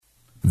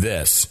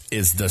This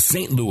is the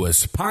St.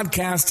 Louis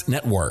Podcast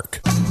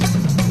Network.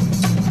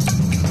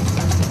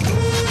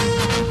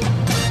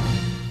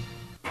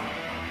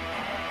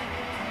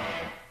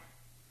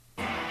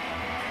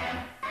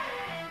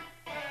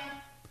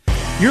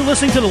 You're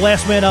listening to the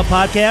Last Man Up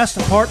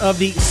podcast, part of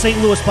the St.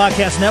 Louis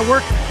Podcast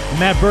Network.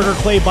 Matt Berger,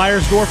 Clay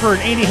Beiersdorfer,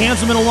 and Andy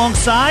Hanselman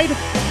alongside.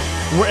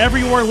 Wherever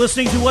you are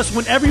listening to us,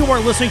 whenever you are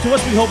listening to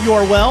us, we hope you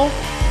are well.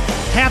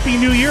 Happy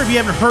New Year, if you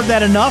haven't heard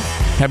that enough.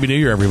 Happy New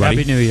Year, everybody.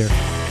 Happy New Year.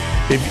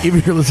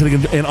 If you're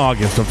listening in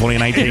August of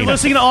 2019. If you're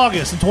listening in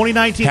August of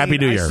 2019, Happy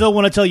New Year. I still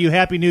want to tell you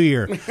Happy New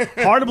Year.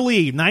 Hard to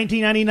believe,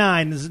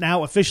 1999 is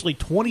now officially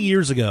 20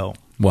 years ago.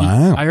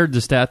 Wow. I heard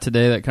the stat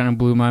today that kind of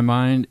blew my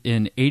mind.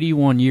 In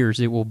 81 years,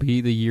 it will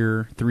be the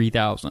year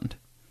 3000.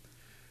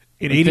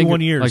 In 81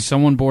 years. Like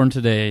someone born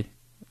today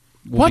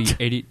will What?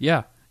 be 80.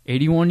 Yeah,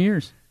 81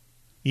 years.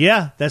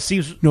 Yeah, that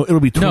seems... No, it'll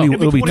be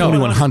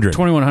 2100.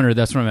 2100,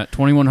 that's what I meant.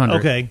 2100.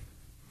 Okay.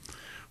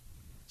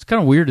 It's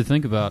kind of weird to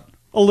think about.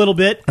 A little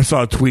bit. I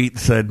saw a tweet that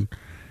said,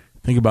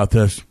 think about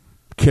this.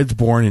 Kids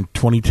born in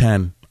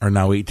 2010 are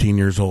now 18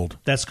 years old.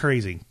 That's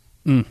crazy.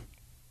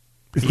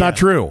 It's not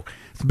true.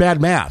 It's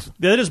bad math.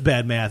 That is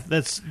bad math.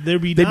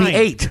 They'd be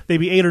 8. They'd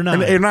be 8 or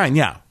 9. 8 or 9,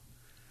 yeah.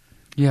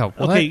 Yeah.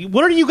 What? Okay,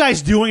 what are you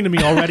guys doing to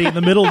me already in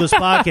the middle of this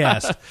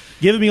podcast?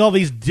 Giving me all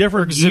these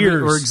different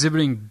years. We're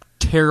exhibiting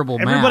terrible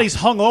math. Everybody's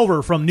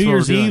hungover from New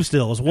Year's Eve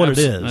still is what it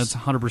is. That's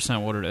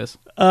 100% what it is.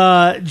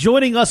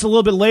 Joining us a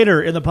little bit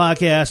later in the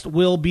podcast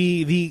will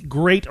be the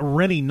great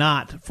Rene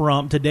Knott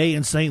from Today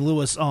in St.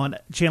 Louis on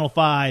Channel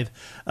 5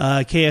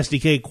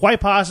 KSDK.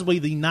 Quite possibly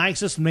the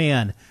nicest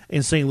man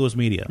in St. Louis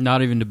media.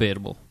 Not even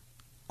debatable.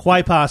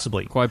 Quite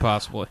possibly. Quite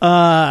possibly.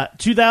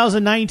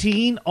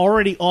 2019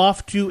 already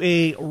off to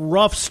a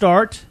rough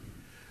start.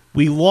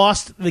 We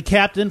lost the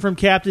captain from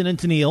Captain and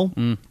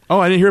Tennille. Oh,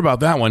 I didn't hear about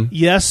that one.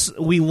 Yes,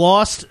 we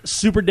lost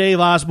Super Dave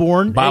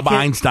Osborne. Bob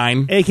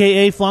Einstein.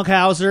 A.K.A.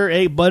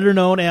 Flunkhauser, better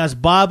known as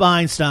Bob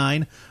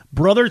Einstein,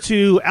 brother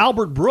to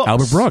Albert Brooks.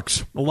 Albert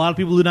Brooks. A lot of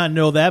people do not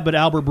know that, but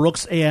Albert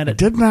Brooks I and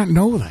did not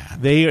know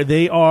that.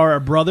 they are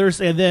brothers.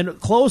 And then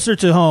closer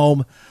to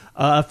home,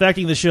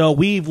 affecting the show,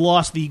 we've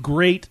lost the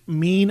great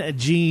Mean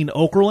Gene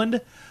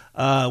Okerlund.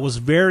 Was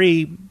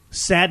very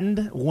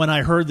saddened when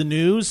I heard the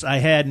news. I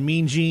had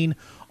Mean Gene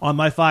on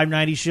my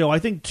 590 show, I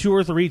think 2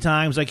 or 3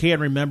 times, I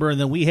can't remember, and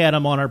then we had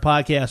him on our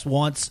podcast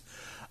once.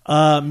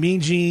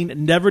 Mean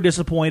Gene never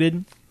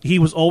disappointed. He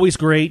was always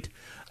great.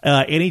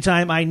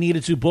 Anytime I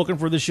needed to book him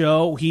for the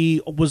show, he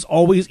was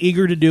always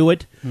eager to do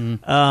it.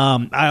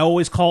 I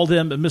always called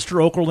him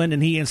Mr. Okerlund,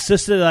 and he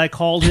insisted that I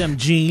called him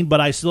Gene,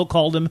 but I still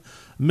called him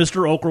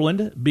Mr.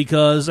 Okerlund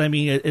because, I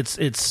mean,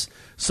 it's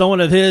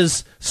someone of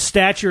his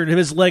stature and of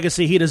his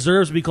legacy. He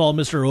deserves to be called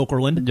Mr.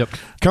 Okerlund. Yep.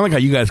 Kind of like how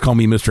you guys call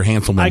me Mr.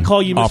 Hanselman. I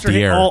call you off Mr.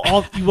 the air.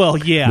 Well,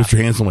 yeah. Mr.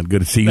 Hanselman,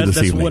 good to see you this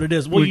That's evening. what it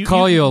is. Well, We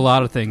call you a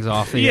lot of things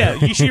off the air.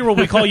 Yeah, you sure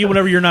we call you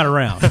whenever you're not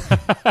around.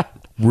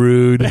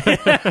 Rude.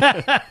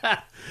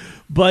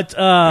 But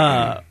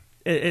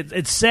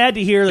it's sad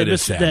to hear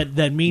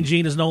that Mean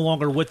Gene is no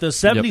longer with us.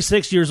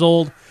 76 years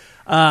old.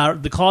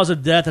 The cause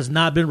of death has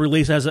not been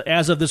released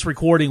as of this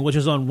recording, which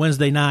is on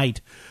Wednesday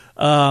night.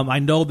 I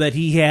know that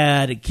he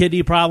had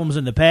kidney problems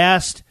in the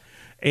past,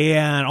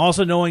 and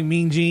also knowing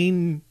Mean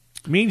Gene,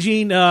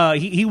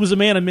 he was a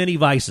man of many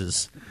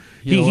vices.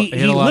 He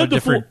had a lot of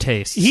different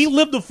tastes. He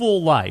lived a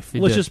full life.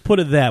 Let's just put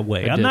it that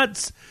way. I'm not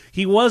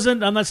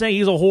saying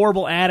he's a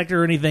horrible addict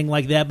or anything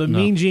like that, but no.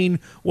 Mean Gene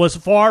was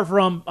far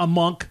from a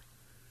monk.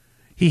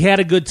 He had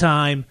a good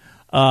time.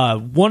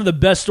 One of the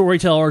best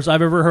storytellers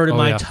I've ever heard in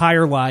my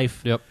entire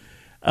life. Yep.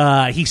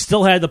 He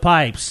still had the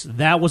pipes.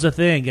 That was a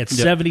thing at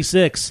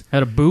 76.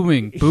 Had a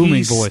booming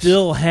voice. He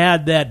still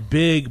had that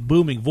big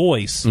booming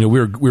voice. You know,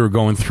 we were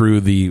going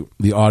through the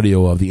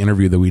audio of the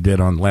interview that we did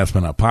on Last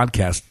Man Up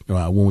podcast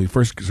when we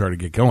first started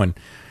to get going,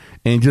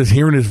 and just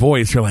hearing his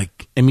voice, you're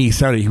like, I mean,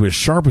 he was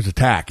sharp as a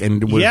tack,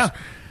 and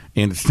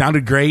it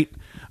sounded great.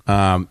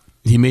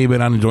 He may have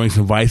been out enjoying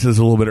some vices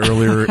a little bit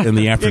earlier in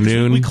the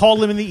afternoon. We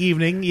called him in the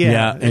evening.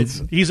 Yeah,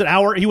 he was an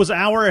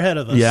hour ahead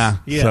of us. Yeah,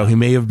 so he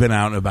may have been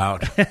out and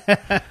about.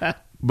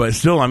 But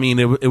still, I mean,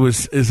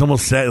 it's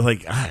almost sad.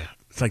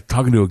 It's like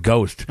talking to a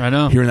ghost. I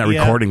know. Hearing that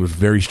recording was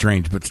very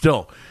strange, but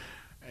still,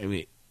 I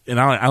mean, and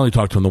I only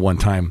talked to him the one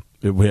time.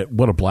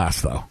 What a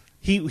blast, though.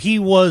 He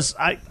was.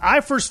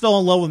 I first fell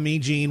in love with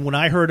Mean Gene when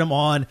I heard him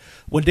on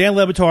when Dan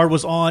Le Batard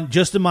was on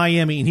just in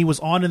Miami, and he was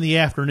on in the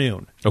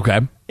afternoon. Okay.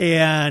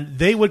 And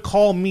they would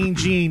call Mean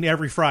Gene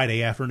every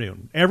Friday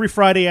afternoon. Every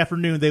Friday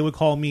afternoon, they would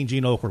call Mean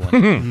Gene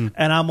Okerlund.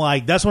 And I'm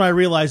like, that's when I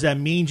realized that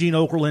Mean Gene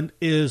Okerlund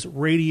is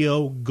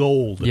radio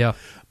gold. Yeah.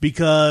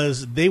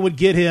 Because they would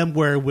get him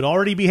where it would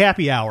already be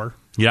happy hour.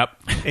 Yep.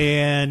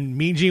 And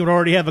Mean Gene would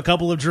already have a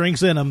couple of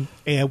drinks in him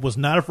and was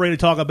not afraid to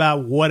talk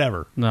about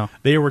whatever. No.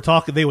 They would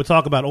talk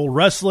about old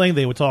wrestling,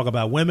 they would talk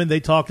about women, they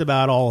talked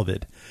about all of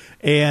it.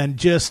 And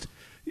just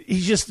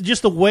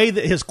the way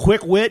that his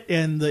quick wit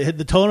and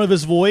the tone of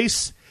his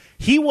voice,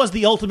 he was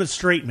the ultimate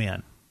straight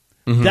man.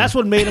 Mm-hmm. That's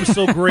what made him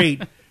so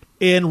great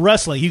in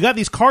wrestling. You got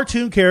these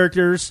cartoon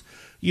characters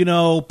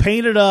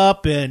painted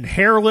up and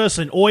hairless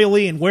and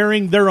oily and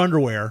wearing their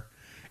underwear.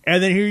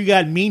 And then here you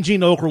got Mean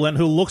Gene Okerlund,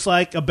 who looks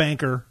like a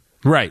banker.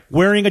 Right.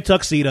 Wearing a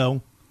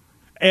tuxedo.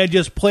 And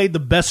just played the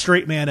best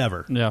straight man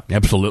ever. Yeah,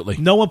 absolutely.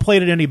 No one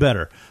played it any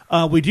better.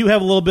 We do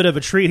have a little bit of a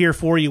treat here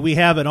for you. We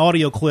have an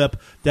audio clip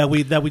that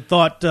we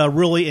thought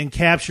really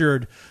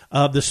encaptured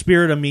the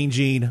spirit of Mean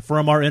Gene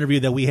from our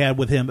interview that we had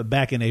with him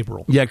back in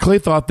April. Yeah, Clay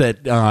thought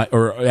that,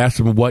 or asked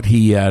him what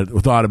he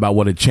thought about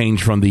what had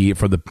changed from the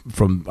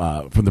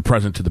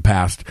present to the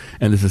past,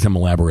 and this is him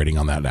elaborating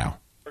on that now.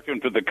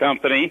 Working for the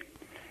company,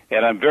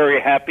 and I'm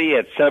very happy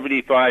at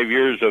 75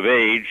 years of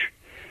age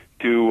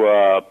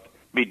to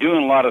be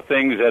doing a lot of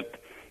things that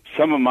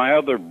some of my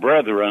other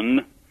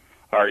brethren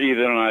are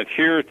either not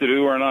here to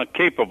do or not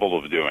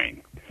capable of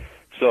doing.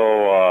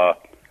 So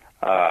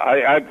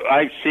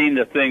I've seen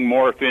the thing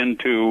morph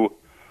into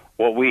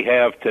what we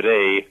have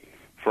today,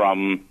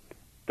 from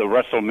the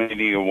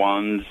WrestleMania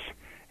ones,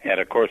 and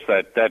of course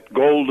that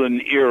golden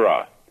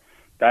era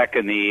back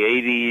in the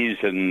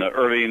 80s and the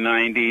early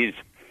 90s,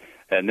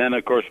 and then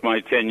of course my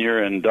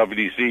tenure in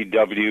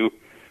WCW,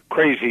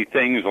 crazy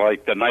things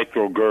like the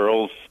Nitro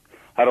Girls.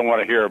 I don't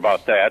want to hear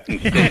about that. And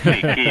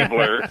Stacy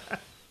Keibler.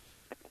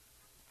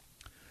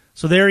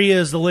 So there he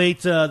is, the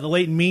late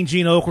Mean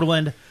Gene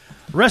Okerlund.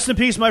 Rest in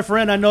peace, my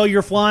friend. I know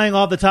you're flying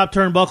off the top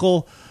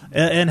turnbuckle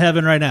in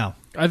heaven right now.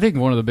 I think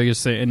one of the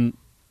biggest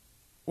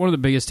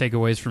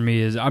takeaways for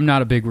me is I'm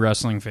not a big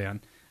wrestling fan.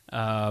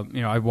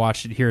 I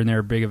watched it here and there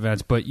at big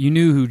events, but you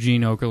knew who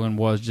Gene Okerlund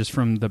was just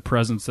from the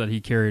presence that he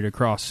carried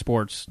across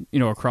sports,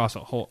 across a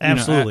whole,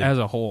 absolutely, as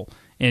a whole.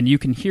 And you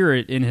can hear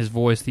it in his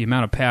voice, the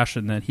amount of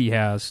passion that he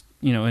has,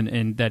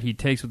 and that he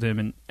takes with him,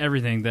 and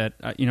everything that,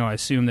 I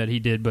assume that he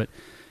did. But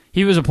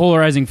he was a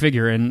polarizing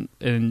figure, and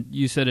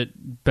you said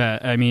it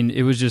best. I mean,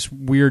 it was just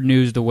weird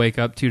news to wake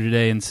up to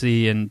today and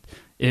see, and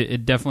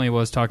it definitely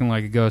was talking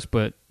like a ghost,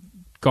 but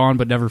gone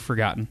but never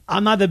forgotten.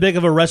 I'm not that big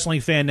of a wrestling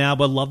fan now,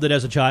 but loved it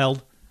as a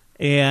child,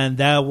 and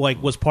that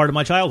was part of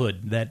my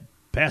childhood. That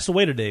passed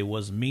away today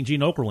was Mean Gene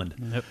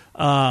Okerlund. Yep.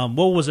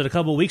 What was it? A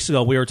couple of weeks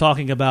ago, we were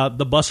talking about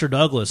the Buster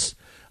Douglas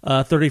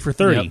 30 for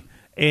 30. Yep.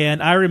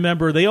 And I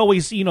remember they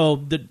always,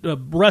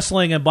 the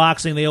wrestling and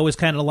boxing, they always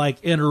kind of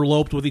like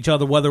interloped with each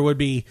other, whether it would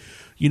be,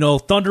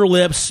 Thunder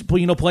Lips,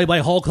 played by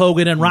Hulk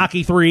Hogan and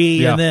Rocky III.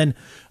 Yeah. And then,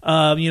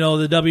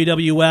 the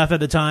WWF at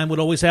the time would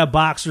always have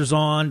boxers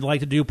on, like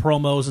to do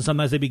promos, and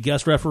sometimes they'd be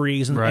guest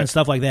referees and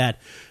stuff like that.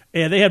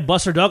 And they had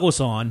Buster Douglas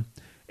on.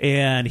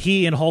 And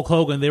he and Hulk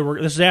Hogan,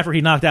 this is after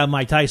he knocked out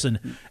Mike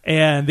Tyson,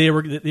 and they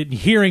were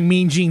hearing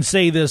Mean Gene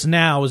say this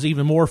now is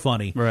even more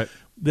funny. Right.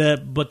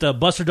 But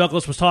Buster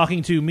Douglas was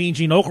talking to Mean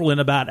Gene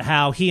Okerlund about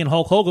how he and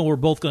Hulk Hogan were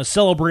both going to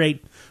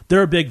celebrate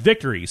their big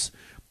victories.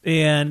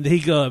 And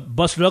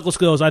Buster Douglas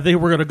goes, I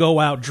think we're going to go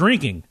out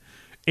drinking.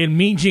 And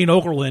Mean Gene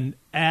Okerlund,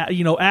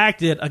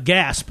 acted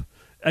aghast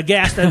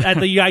at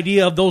the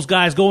idea of those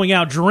guys going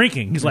out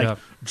drinking. He's like,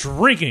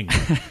 drinking?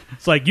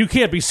 It's like, you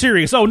can't be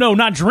serious. Oh, no,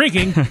 not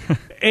drinking.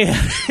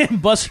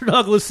 and Buster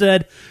Douglas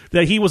said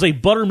that he was a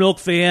buttermilk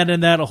fan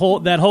and that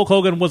Hulk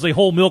Hogan was a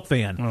whole milk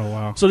fan. Oh,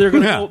 wow. So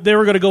they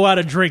were going to go out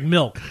and drink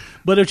milk.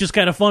 But it's just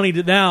kind of funny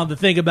to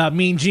think about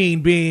Mean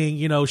Gene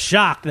being,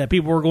 shocked that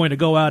people were going to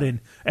go out and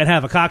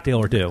have a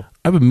cocktail or two.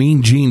 I have a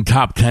Mean Gene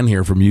top 10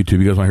 here from YouTube.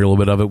 You guys want to hear a little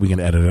bit of it? We can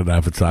edit it out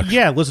if it sucks.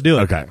 Yeah, let's do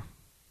it. Okay.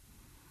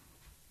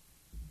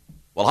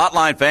 Well,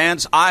 Hotline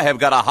fans, I have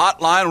got a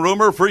hotline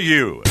rumor for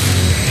you.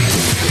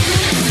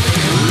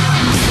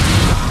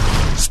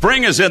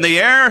 Spring is in the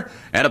air,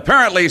 and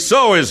apparently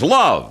so is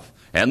love.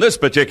 And this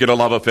particular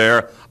love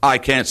affair, I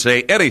can't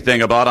say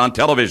anything about on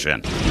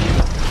television.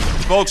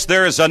 Folks,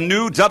 there is a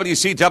new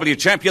WCW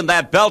champion,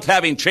 that belt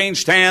having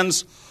changed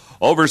hands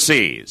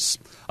overseas.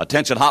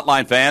 Attention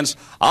Hotline fans,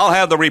 I'll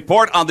have the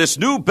report on this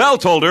new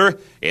belt holder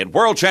in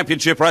World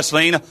Championship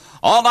Wrestling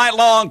all night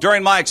long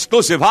during my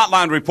exclusive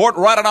Hotline report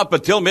right on up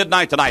until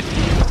midnight tonight.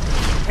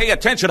 Hey,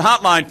 attention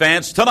Hotline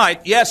fans,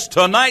 tonight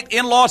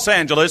in Los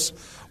Angeles,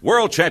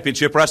 World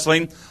Championship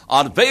Wrestling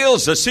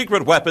unveils a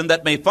secret weapon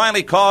that may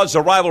finally cause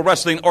a rival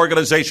wrestling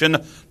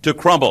organization to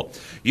crumble.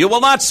 You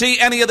will not see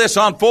any of this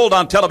unfold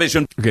on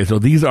television. Okay, so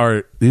these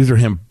are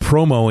him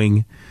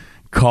promoting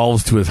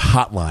calls to his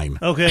hotline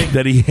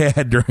that he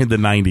had during the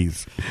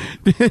 90s.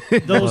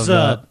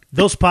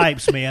 Those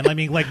pipes, man. I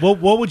mean, like,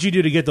 what would you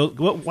do to get those?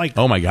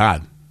 Oh, my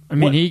God. I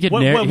mean, he could.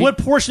 What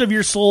portion of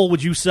your soul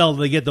would you sell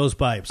to get those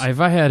pipes? If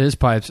I had his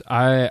pipes,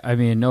 I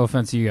mean, no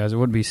offense to you guys, I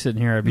wouldn't be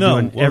sitting here.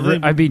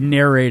 I'd be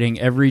narrating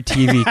every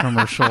TV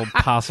commercial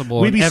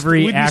possible. We'd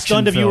be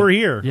stunned if you were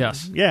here.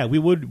 Yes, yeah, we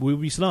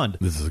would be stunned.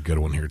 This is a good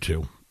one here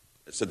too.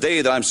 It's a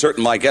day that I'm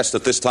certain my guest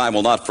at this time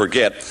will not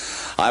forget.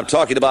 I'm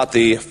talking about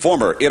the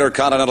former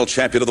Intercontinental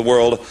Champion of the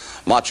world,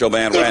 Macho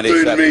Man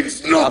Randy. Nothing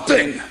means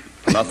nothing.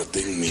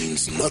 Nothing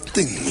means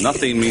nothing.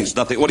 Nothing means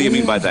nothing. What do you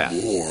mean by that?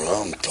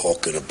 I'm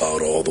talking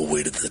about all the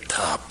way to the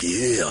top,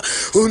 yeah.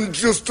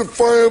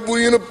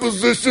 Unjustifiably in a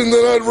position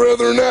that I'd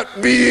rather not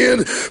be in.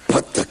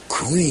 But the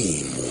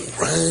cream will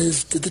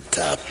rise to the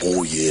top.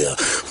 Oh, yeah.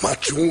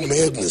 Macho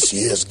Madness,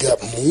 yeah, has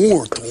got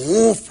more to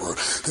offer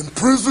than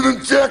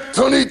President Jack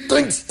Tunney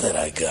thinks that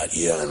I got.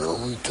 Yeah, and I'm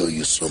going to tell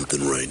you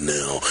something right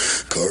now.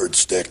 Cards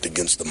stacked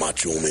against the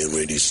Macho Man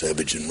Randy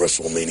Savage in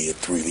WrestleMania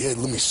 3. Yeah,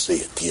 let me say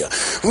it, yeah.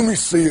 Let me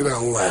say it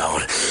out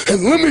loud.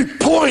 And let me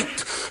point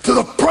to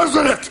the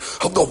president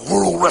of the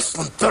World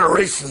Wrestling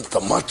Federation.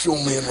 The Macho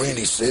Man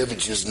Randy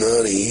Savage is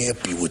not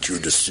happy with your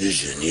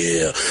decision,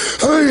 yeah.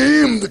 I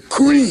am the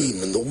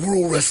cream in the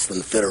World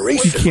Wrestling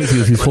Federation. You can't do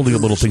this. He's holding a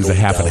little things a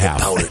half and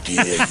half.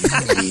 Yeah,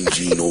 you mean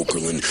Gene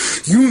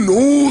Okerlund. You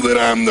know that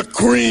I'm the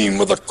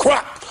cream of the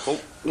crop.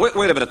 Wait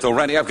a minute, though,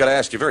 Randy. I've got to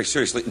ask you very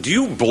seriously. Do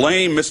you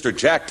blame Mr.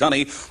 Jack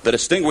Tunney, the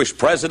distinguished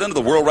president of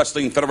the World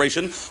Wrestling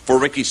Federation, for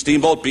Ricky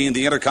Steamboat being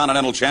the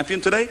Intercontinental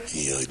Champion today?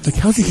 Yeah, like,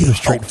 how does he keep a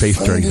straight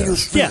face during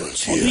this? Yeah,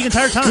 the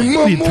entire time.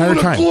 The entire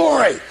time.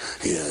 Glory.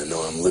 Yeah,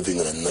 no, I'm living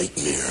in a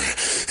nightmare,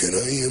 and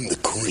I am the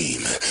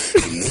cream.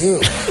 And now,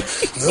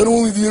 not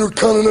only the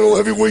Intercontinental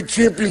Heavyweight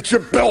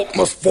Championship belt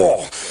must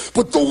fall,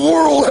 but the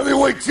World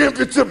Heavyweight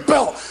Championship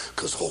belt.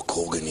 Because Hulk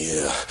Hogan,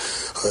 yeah,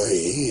 I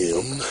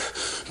am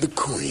the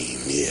cream,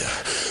 yeah.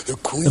 The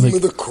cream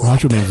of the crop.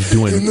 Macho Man's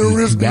doing and there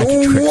is no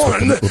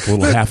one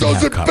that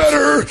does it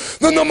better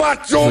than the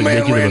Macho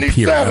Man Randy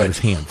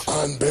Savage.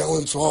 On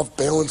balance, off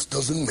balance,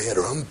 doesn't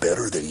matter. I'm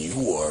better than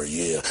you are,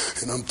 yeah.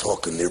 And I'm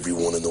talking to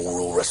everyone in the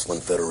World Wrestling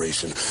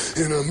Federation.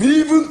 And I'm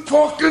even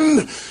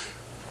talking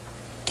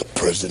to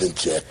President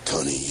Jack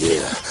Tunney,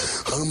 yeah.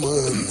 I'm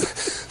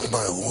on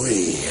my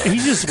way.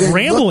 He's just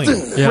rambling.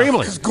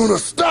 Nothing is going to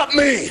stop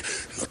me.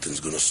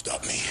 Nothing's going to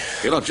stop me.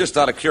 You know, just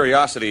out of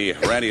curiosity,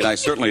 Randy, and I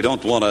certainly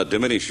don't want to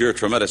diminish your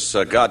tremendous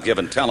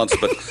God-given talents,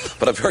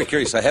 but I'm very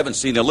curious. I haven't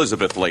seen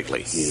Elizabeth lately.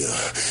 Yeah,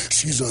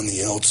 she's on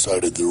the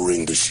outside of the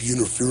ring. Does she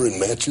interfere in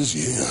matches?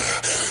 Yeah.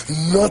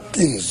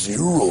 Nothing,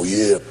 zero,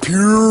 yeah.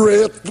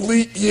 Pure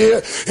athlete, yeah.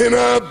 And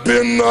I've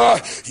been,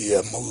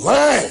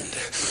 maligned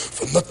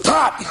from the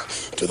top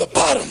to the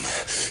bottom.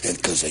 And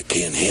because they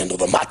can't handle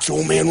the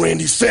Macho Man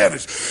Randy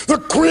Savage, the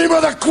cream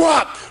of the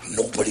crop,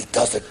 nobody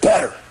does it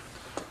better.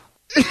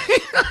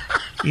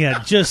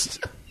 Yeah,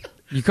 just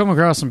you come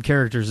across some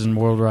characters in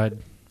World Ride.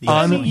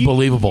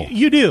 Unbelievable.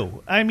 You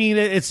do. I mean,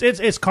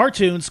 it's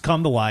cartoons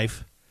come to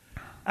life.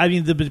 I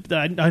mean,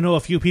 I know a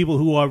few people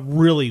who are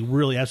really,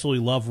 really,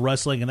 absolutely love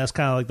wrestling, and that's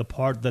kind of like the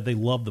part that they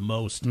love the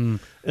most.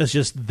 It's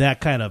just that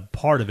kind of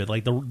part of it.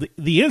 Like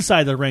the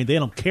inside of the ring, they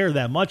don't care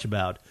that much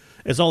about.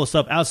 It's all the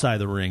stuff outside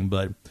the ring.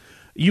 But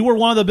you were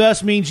one of the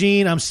best, Mean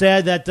Gene. I'm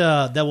sad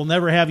that we'll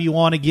never have you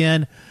on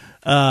again.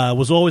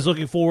 Was always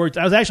looking forward.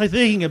 I was actually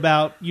thinking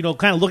about,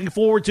 kind of looking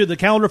forward to the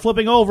calendar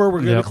flipping over.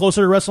 We're getting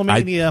closer to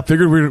WrestleMania. I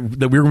figured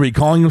that we were going to be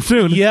calling him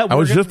soon. Yeah, I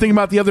was just thinking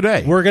about the other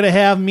day. We're going to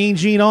have Mean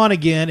Gene on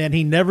again, and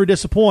he never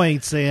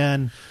disappoints.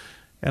 And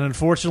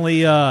unfortunately,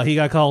 he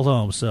got called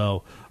home.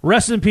 So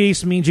rest in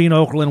peace, Mean Gene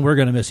Okerlund. We're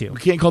going to miss you. We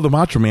can't call the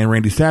Macho Man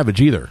Randy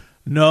Savage either.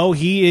 No,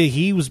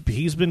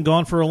 he's been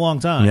gone for a long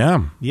time.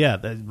 Yeah.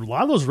 A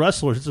lot of those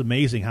wrestlers. It's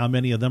amazing how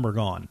many of them are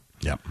gone.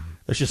 Yep.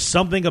 There's just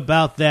something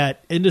about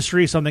that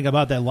industry, something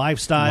about that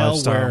lifestyle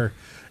where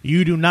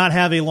you do not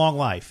have a long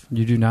life.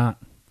 You do not,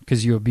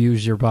 because you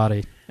abuse your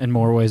body in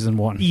more ways than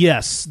one.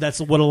 Yes,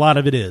 that's what a lot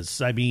of it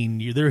is. I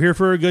mean, they're here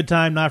for a good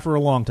time, not for a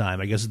long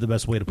time, I guess is the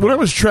best way to put it. When I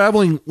was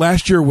traveling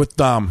last year with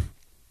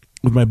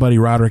my buddy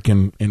Roderick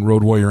and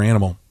Road Warrior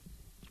Animal,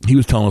 he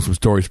was telling us some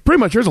stories. Pretty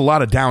much there's a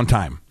lot of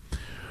downtime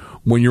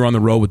when you're on the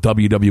road with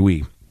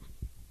WWE,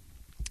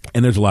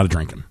 and there's a lot of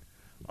drinking.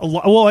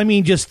 Well, I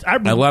mean,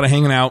 a lot of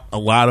hanging out, a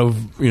lot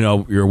of,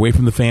 you're away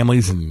from the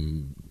families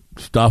and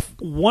stuff.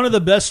 One of the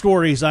best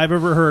stories I've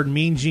ever heard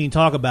Mean Gene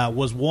talk about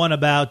was one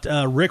about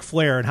Ric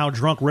Flair and how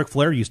drunk Ric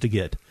Flair used to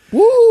get.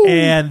 Woo!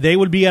 And they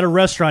would be at a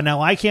restaurant.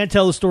 Now, I can't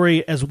tell the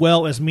story as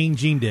well as Mean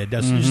Gene did.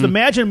 Just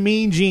imagine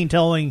Mean Gene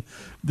telling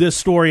this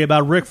story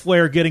about Ric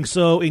Flair getting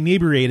so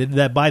inebriated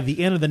that by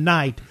the end of the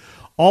night,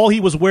 all he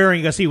was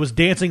wearing as he was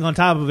dancing on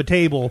top of a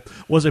table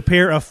was a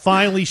pair of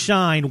finely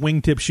shined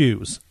wingtip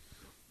shoes.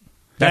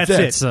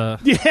 That's it.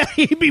 Yeah,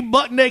 he'd be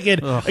butt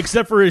naked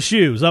except for his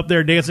shoes up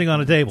there dancing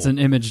on a table. It's an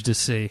image to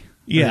see.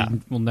 Yeah.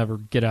 Will never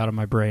get out of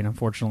my brain,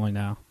 unfortunately,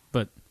 now.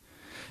 But,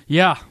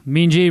 yeah,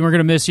 Mean Gene, we're going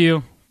to miss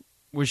you.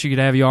 Wish you could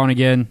have you on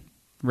again.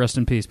 Rest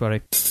in peace,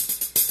 buddy.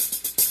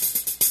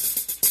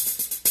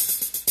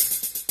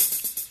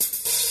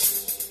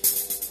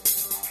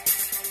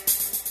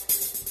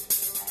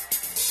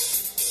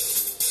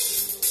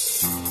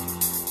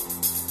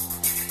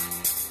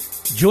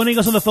 Joining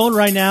us on the phone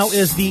right now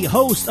is the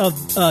host of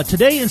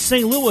Today in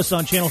St. Louis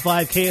on Channel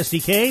 5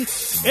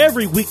 KSDK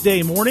every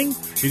weekday morning.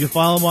 You can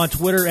follow him on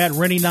Twitter at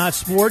Rene Knott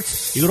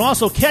Sports. You can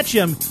also catch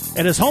him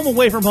at his home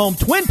away from home,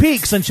 Twin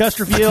Peaks in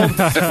Chesterfield,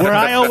 where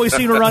I always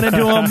seem to run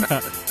into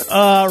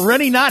him.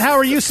 Rene Knott, how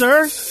are you,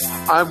 sir?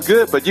 I'm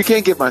good, but you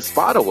can't get my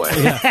spot away.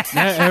 Yeah.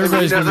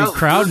 Everybody's going to be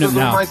crowding him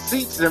now. My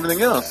seats and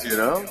everything else,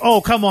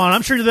 Oh, come on.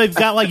 I'm sure they've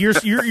got like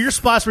your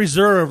spots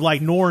reserved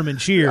like Norm and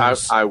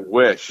Cheers. I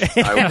wish.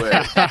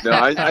 No,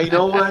 I you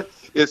know what?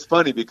 It's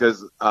funny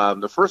because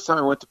the first time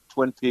I went to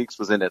Twin Peaks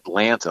was in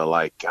Atlanta,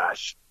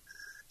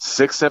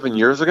 6-7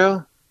 years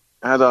ago.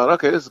 And I thought,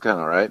 okay, this is kind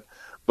of all right.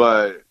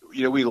 But,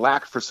 we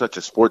lacked for such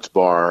a sports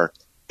bar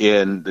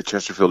in the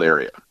Chesterfield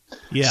area.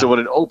 Yeah. So when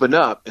it opened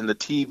up and the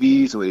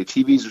TVs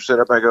are set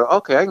up, I go,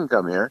 okay, I can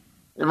come here.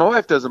 And my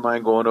wife doesn't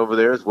mind going over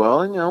there as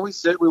well. And,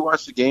 we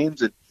watch the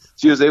games, and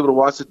she was able to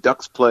watch the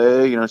Ducks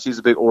play. She's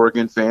a big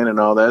Oregon fan and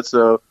all that.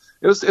 So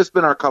it's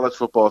been our college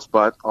football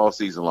spot all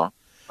season long.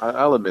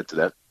 I'll admit to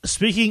that.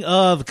 Speaking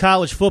of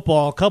college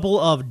football, a couple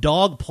of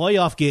dog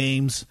playoff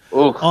games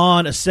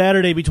on a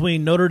Saturday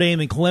between Notre Dame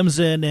and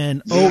Clemson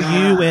and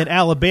OU and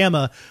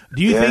Alabama.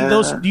 Do you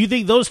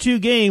think those two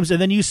games, and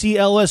then you see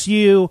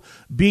LSU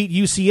beat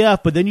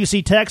UCF, but then you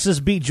see Texas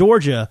beat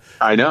Georgia?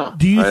 I know.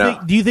 Do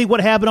you think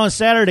what happened on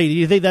Saturday? Do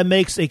you think that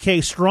makes a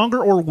case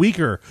stronger or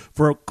weaker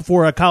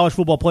for a college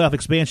football playoff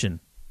expansion?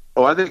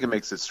 Oh, I think it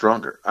makes it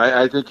stronger.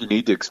 I think you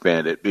need to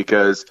expand it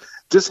because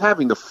just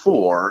having the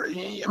four,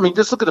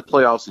 just look at the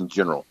playoffs in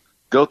general.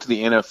 Go to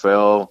the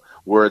NFL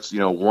where it's,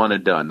 one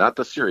and done, not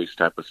the series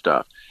type of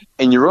stuff.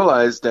 And you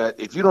realize that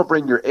if you don't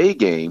bring your A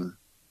game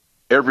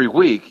every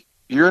week,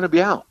 you're going to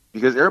be out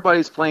because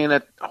everybody's playing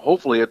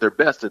hopefully at their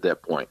best at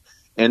that point.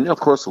 And, of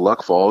course,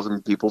 luck falls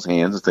in people's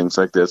hands and things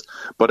like this.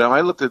 But when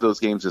I looked at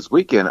those games this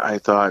weekend, I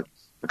thought,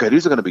 okay,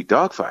 these are going to be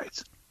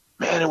dogfights.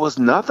 Man, it was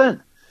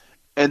nothing.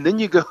 And then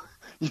you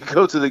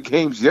go to the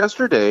games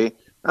yesterday,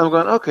 I'm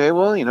going, okay,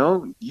 well,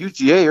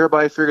 UGA,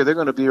 everybody figured they're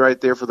going to be right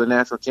there for the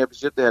national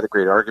championship. They had a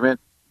great argument.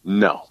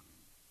 No,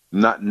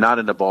 not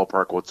in the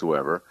ballpark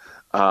whatsoever.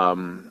 I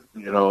don't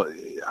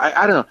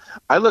know.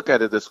 I look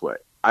at it this way.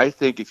 I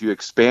think if you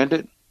expand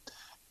it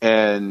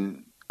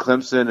and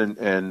Clemson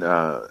and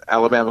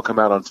Alabama come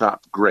out on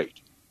top,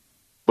 great.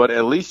 But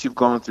at least you've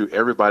gone through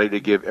everybody to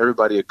give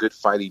everybody a good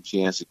fighting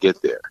chance to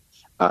get there.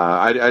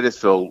 I just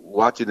feel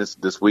watching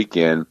this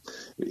weekend,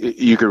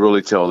 you could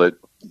really tell that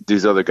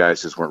these other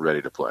guys just weren't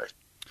ready to play.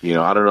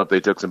 I don't know if they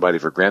took somebody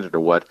for granted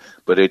or what,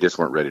 but they just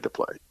weren't ready to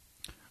play.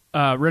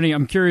 Rene,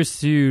 I'm curious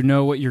to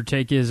know what your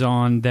take is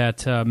on that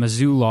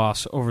Mizzou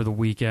loss over the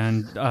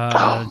weekend.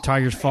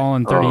 Tigers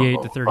falling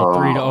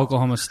 38-33 to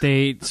Oklahoma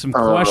State. Some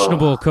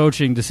questionable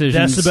coaching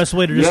decisions. That's the best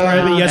way to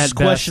describe it. Yes,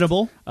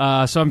 questionable.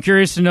 So I'm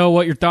curious to know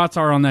what your thoughts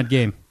are on that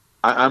game.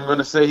 I'm going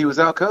to say he was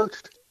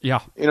outcoached.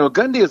 Yeah.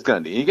 Gundy is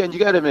Gundy. You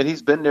got to admit,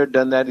 he's been there,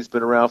 done that. He's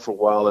been around for a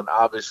while, and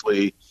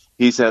obviously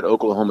he's had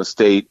Oklahoma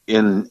State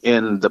in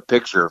the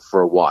picture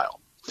for a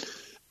while.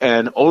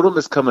 And Odom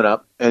is coming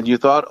up, and you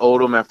thought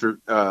Odom, after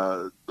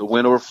the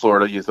win over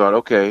Florida, you thought,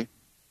 okay,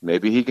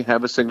 maybe he can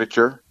have a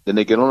signature. Then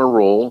they get on a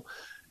roll.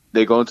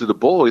 They go into the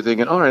bowl. You're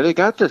thinking, all right, they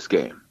got this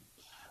game.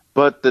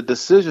 But the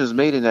decisions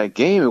made in that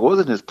game, it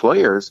wasn't his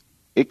players.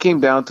 It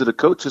came down to the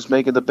coaches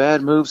making the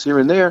bad moves here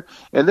and there.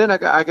 And then I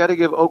got to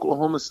give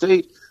Oklahoma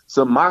State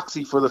some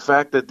moxie for the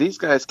fact that these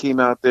guys came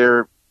out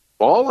there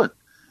balling.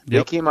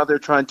 They came out there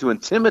trying to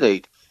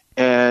intimidate,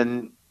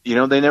 and,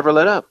 they never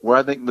let up. Where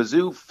I think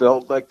Mizzou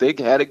felt like they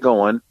had it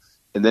going,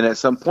 and then at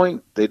some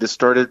point they just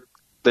started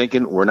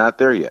thinking, we're not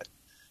there yet.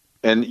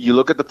 And you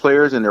look at the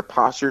players and their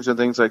postures and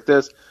things like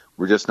this,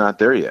 we're just not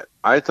there yet.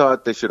 I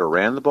thought they should have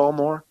ran the ball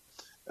more.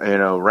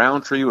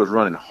 Roundtree was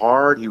running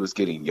hard. He was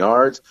getting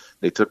yards.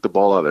 They took the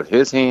ball out of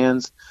his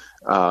hands.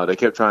 They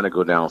kept trying to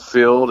go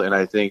downfield, and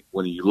I think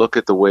when you look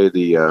at the way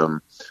the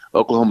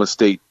Oklahoma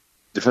State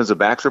defensive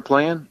backs are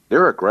playing,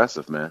 they're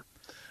aggressive, man.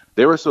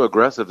 They were so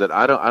aggressive that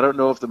I don't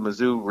know if the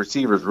Mizzou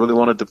receivers really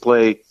wanted to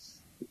play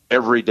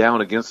every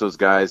down against those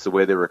guys the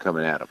way they were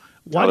coming at them.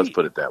 Let's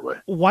put it that way.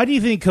 Why do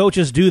you think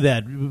coaches do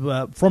that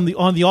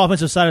on the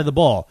offensive side of the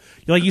ball?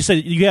 Like you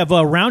said, you have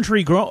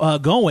Roundtree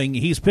going.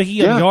 He's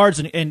picking up yards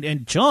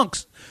and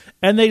chunks,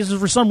 and they just,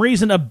 for some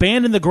reason,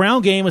 abandon the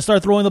ground game and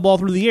start throwing the ball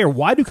through the air.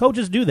 Why do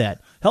coaches do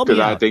that? Help me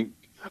out.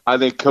 I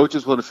think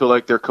coaches want to feel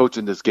like they're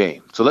coaching this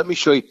game. So let me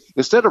show you.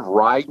 Instead of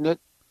riding it,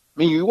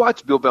 you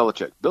watch Bill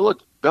Belichick.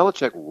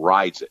 Belichick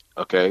rides it,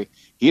 okay?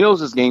 He knows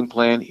his game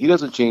plan. He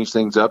doesn't change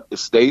things up. It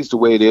stays the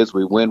way it is.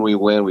 We win, we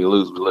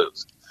lose, we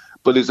lose.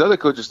 But these other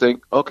coaches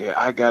think, okay,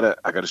 I gotta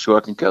show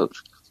I can coach.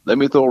 Let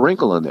me throw a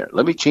wrinkle in there.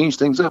 Let me change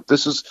things up.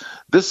 This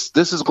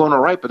is going all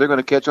right, but they're going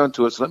to catch on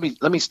to it. So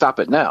let me stop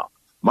it now.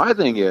 My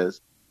thing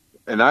is,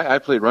 and I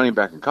played running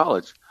back in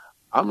college.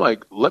 I'm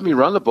like, let me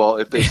run the ball.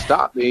 If they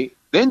stop me,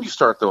 then you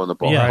start throwing the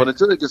ball. Yeah. But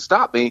until they can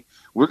stop me,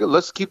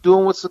 let's keep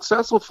doing what's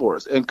successful for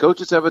us. And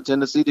coaches have a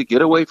tendency to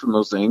get away from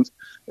those things.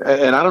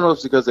 And I don't know if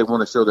it's because they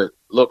want to show that,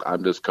 look,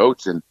 I'm just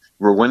coach and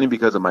we're winning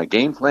because of my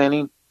game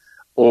planning,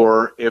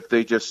 or if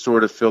they just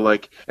sort of feel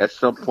like at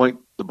some point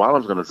the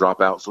bottom's going to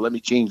drop out, so let me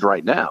change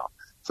right now.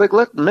 It's like,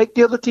 make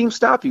the other team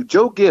stop you.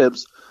 Joe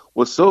Gibbs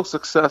was so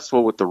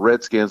successful with the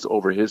Redskins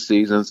over his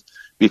seasons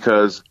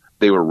because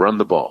they would run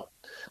the ball.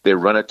 They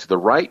run it to the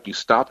right, you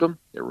stop them.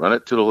 They run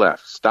it to the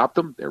left. Stop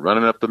them, they're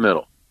running up the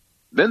middle.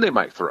 Then they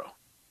might throw.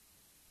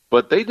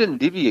 But they didn't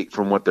deviate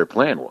from what their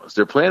plan was.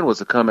 Their plan was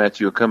to come at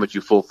you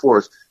full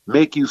force,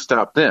 make you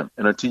stop them.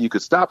 And until you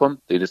could stop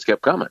them, they just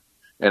kept coming.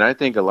 And I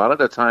think a lot of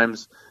the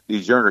times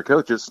these younger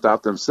coaches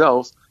stop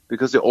themselves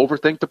because they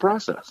overthink the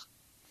process.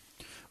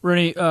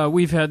 Rene,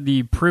 we've had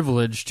the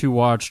privilege to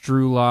watch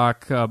Drew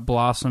Lock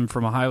blossom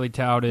from a highly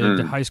touted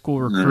high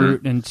school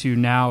recruit into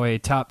now a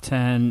top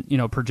 10,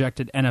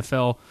 projected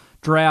NFL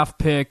draft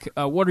pick.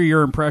 What are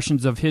your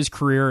impressions of his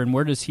career, and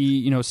where does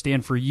he,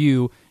 stand for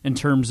you in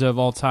terms of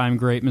all-time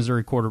great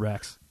Missouri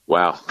quarterbacks?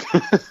 Wow.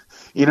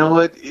 You know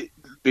what?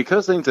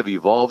 Because things have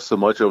evolved so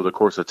much over the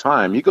course of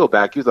time, you go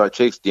back, you thought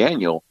Chase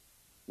Daniel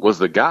was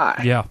the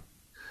guy. Yeah.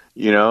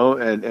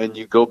 And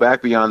you go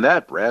back beyond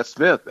that, Brad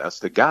Smith, that's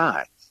the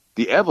guy.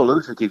 The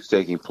evolution keeps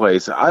taking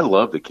place. I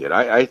love the kid.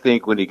 I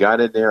think when he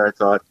got in there, I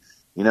thought,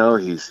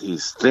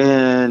 he's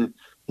thin.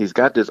 He's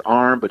got this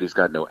arm, but he's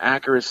got no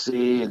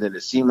accuracy. And then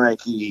it seemed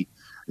like he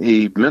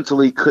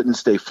mentally couldn't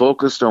stay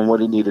focused on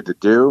what he needed to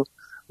do.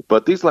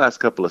 But these last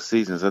couple of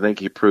seasons, I think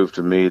he proved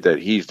to me that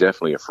he's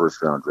definitely a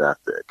first-round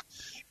draft pick.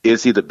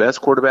 Is he the best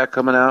quarterback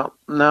coming out?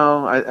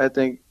 No, I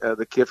think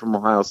the kid from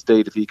Ohio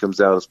State, if he comes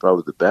out, is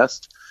probably the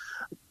best.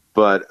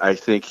 But I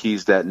think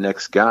he's that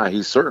next guy.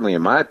 He's certainly,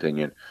 in my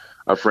opinion,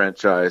 a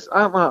franchise.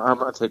 I'm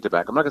going to take it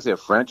back. I'm not going to say a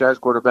franchise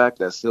quarterback.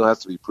 That still has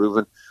to be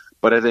proven.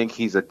 But I think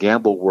he's a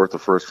gamble worth a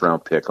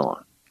first-round pick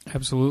on.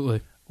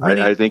 Absolutely.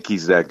 I think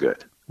he's that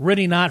good.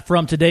 Rene Knott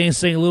from Today in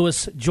St.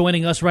 Louis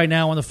joining us right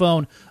now on the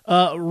phone.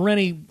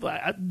 Rene,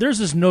 there's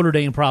this Notre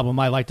Dame problem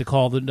I like to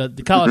call.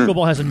 The college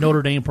football has a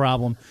Notre Dame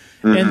problem.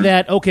 And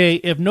that, okay,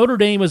 if Notre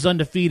Dame is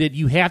undefeated,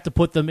 you have to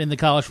put them in the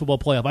college football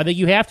playoff. I think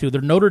you have to.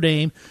 They're Notre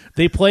Dame.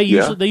 They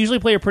usually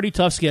play a pretty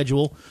tough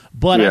schedule.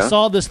 But I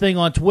saw this thing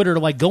on Twitter,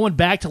 going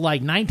back to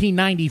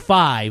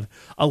 1995,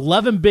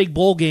 11 big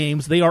bowl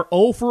games. They are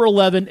 0 for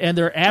 11, and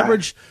their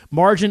average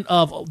margin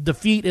of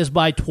defeat is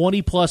by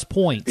 20-plus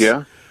points.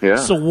 Yeah. Yeah.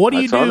 So what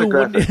do you do?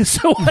 I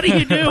saw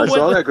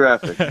that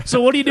graphic.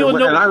 So what do you do?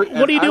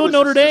 What do you do with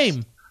Notre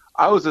Dame?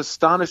 I was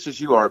astonished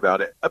as you are about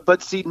it.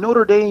 But see,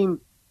 Notre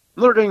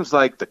Dame's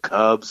like the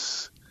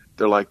Cubs.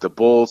 They're like the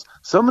Bulls.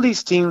 Some of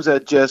these teams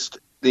that just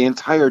the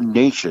entire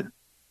nation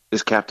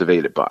is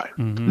captivated by.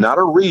 Not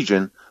a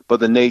region,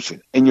 but the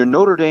nation. And your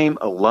Notre Dame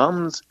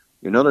alums,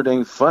 your Notre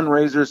Dame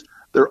fundraisers,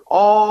 they're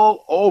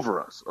all over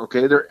us.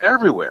 Okay, they're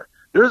everywhere.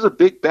 There's a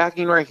big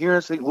backing right here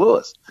in St.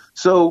 Louis.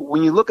 So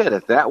when you look at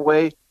it that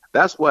way,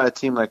 that's why a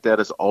team like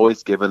that is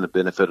always given the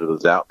benefit of the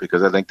doubt,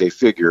 because I think they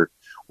figure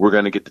we're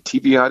going to get the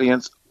TV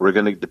audience, we're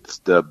going to get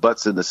the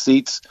butts in the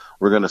seats,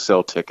 we're going to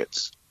sell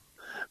tickets.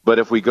 But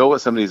if we go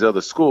with some of these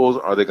other schools,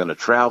 are they going to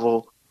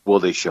travel?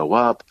 Will they show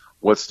up?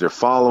 What's their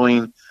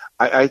following?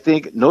 I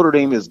think Notre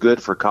Dame is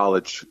good for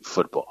college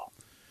football.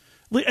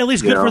 At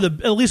least good for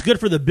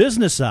the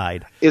business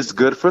side. It's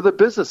good for the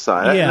business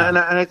side. Yeah. And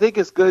I think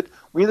it's good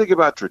when you think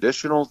about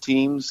traditional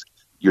teams,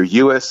 your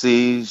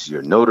USCs,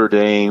 your Notre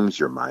Dames,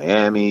 your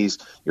Miamis,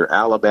 your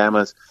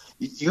Alabamas.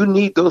 You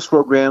need those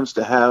programs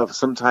to have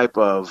some type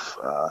of,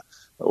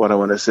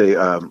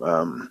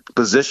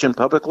 position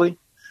publicly,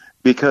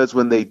 because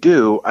when they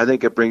do, I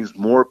think it brings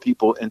more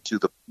people into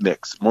the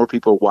mix, more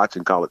people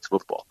watching college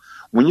football.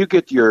 When you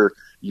get your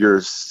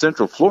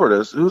Central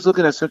Floridas, who's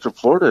looking at Central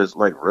Florida is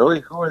like,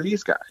 really? Who are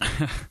these guys?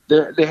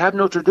 They have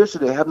no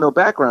tradition. They have no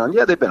background.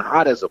 Yeah, they've been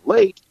hot as of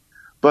late,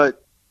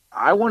 but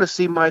I want to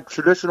see my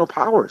traditional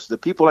powers, the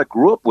people I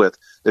grew up with,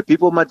 the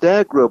people my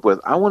dad grew up with.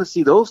 I want to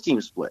see those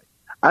teams play.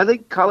 I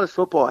think college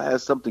football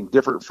has something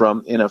different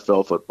from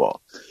NFL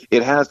football.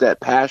 It has that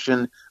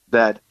passion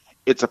that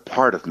it's a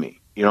part of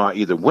me. I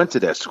either went to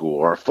that school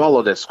or I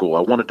followed that school.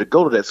 I wanted to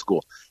go to that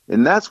school.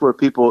 And that's where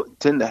people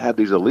tend to have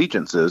these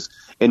allegiances.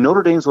 And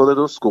Notre Dame's one of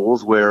those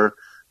schools where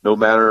no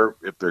matter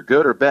if they're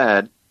good or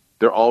bad,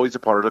 they're always a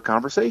part of the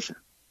conversation.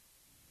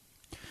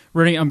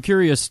 Rene, I'm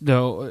curious,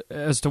 though,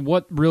 as to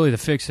what really the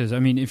fix is. I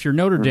mean, if you're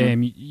Notre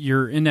Dame,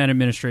 you're in that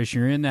administration,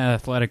 you're in that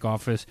athletic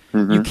office,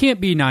 you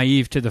can't be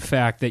naive to the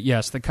fact that,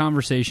 yes, the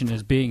conversation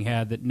is being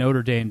had that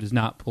Notre Dame does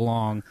not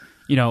belong,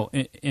 in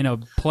a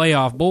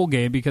playoff bowl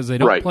game because they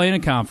don't play in a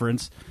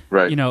conference.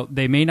 Right.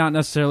 They may not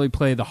necessarily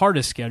play the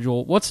hardest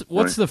schedule. What's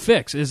the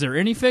fix? Is there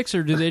any fix,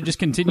 or do they just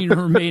continue to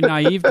remain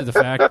naive to the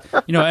fact,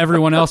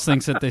 everyone else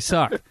thinks that they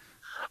suck?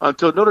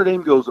 Until Notre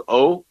Dame goes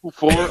 0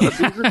 for a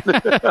season.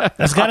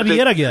 That's got to be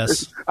it, I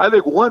guess. I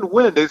think one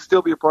win, they'd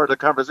still be a part of the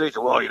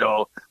conversation.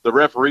 Well, the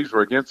referees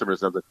were against them or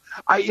something.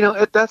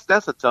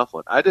 That's a tough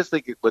one. I just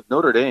think with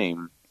Notre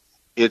Dame,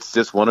 it's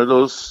just one of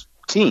those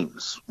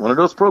teams, one of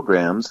those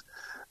programs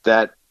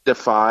that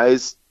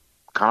defies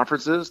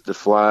conferences,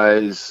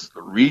 defies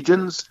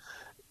regions.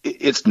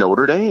 It's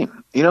Notre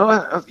Dame.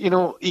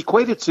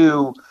 Equate it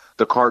to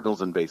the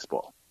Cardinals in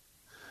baseball.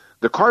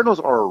 The Cardinals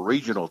are a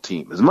regional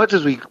team. As much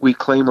as we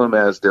claim them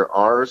as they're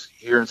ours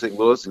here in St.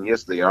 Louis, and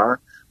yes, they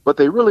are, but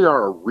they really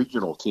are a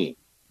regional team.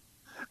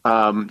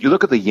 You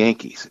look at the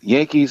Yankees.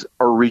 Yankees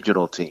are a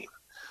regional team.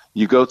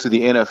 You go to the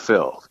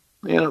NFL.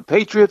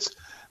 Patriots,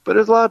 but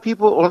there's a lot of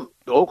people,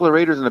 the Oakland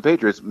Raiders and the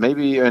Patriots,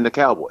 maybe, and the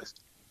Cowboys.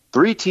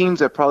 3 teams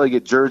that probably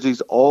get jerseys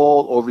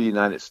all over the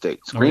United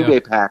States. Green Bay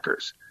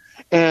Packers.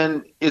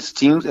 And it's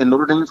teams, and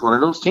Notre Dame's one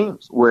of those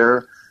teams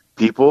where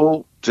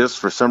people just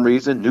for some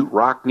reason, Newt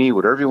Rockne,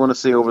 whatever you want to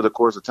say over the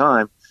course of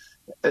time,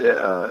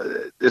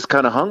 is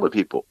kind of hung with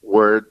people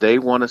where they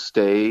want to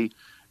stay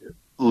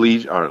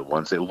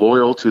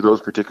loyal to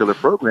those particular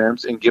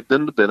programs and give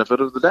them the benefit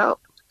of the doubt.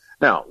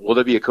 Now, will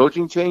there be a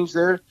coaching change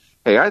there?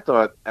 Hey, I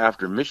thought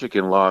after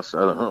Michigan lost, I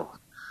don't know,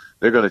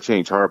 they're going to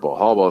change Harbaugh.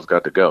 Harbaugh's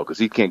got to go because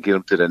he can't get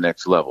him to the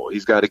next level.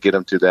 He's got to get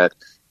him to that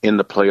in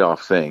the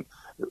playoff thing.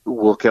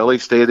 Will Kelly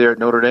stay there at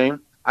Notre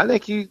Dame? I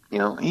think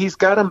he's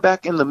got him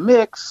back in the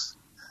mix,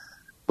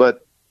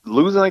 but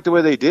losing like the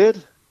way they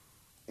did,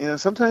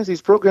 sometimes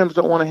these programs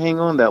don't want to hang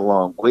on that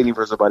long, waiting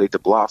for somebody to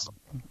blossom.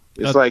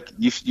 It's like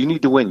you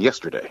need to win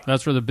yesterday.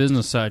 That's where the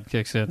business side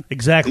kicks in.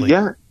 Exactly.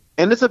 Yeah.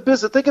 And it's a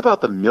business. Think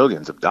about the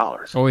millions of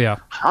dollars. Oh, yeah.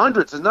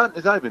 Hundreds. It's not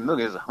even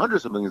millions. It's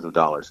hundreds of millions of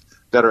dollars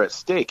that are at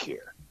stake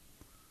here.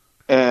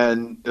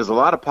 And there's a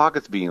lot of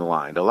pockets being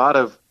lined, a lot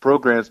of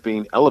programs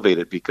being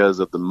elevated because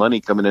of the money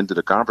coming into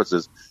the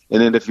conferences.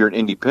 And then if you're an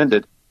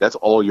independent, that's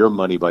all your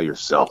money by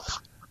yourself.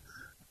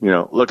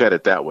 Look at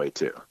it that way,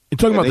 too.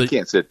 They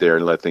can't sit there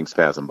and let things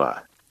pass them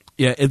by.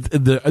 Yeah, I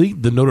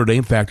think the Notre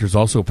Dame factor is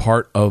also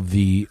part of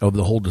the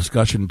whole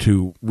discussion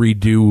to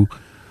redo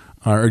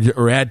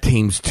or add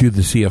teams to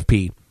the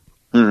CFP,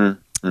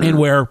 and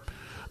where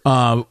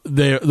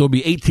there'll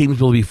be 8 teams,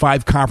 there'll be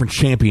 5 conference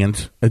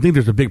champions. I think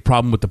there's a big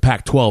problem with the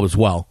Pac-12 as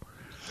well.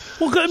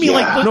 Well, I mean,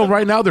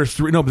 right now there's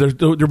 3. No, but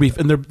there'll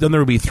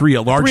be 3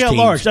 at large. 3 at teams.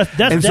 large.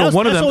 That's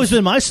always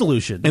been my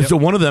solution. And so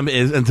one of them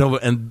is,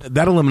 and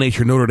that eliminates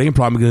your Notre Dame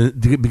problem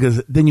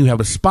because then you have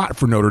a spot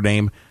for Notre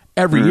Dame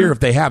every year if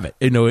they have it.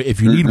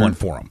 If you need one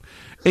for them,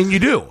 and you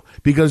do.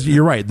 Because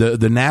you're right,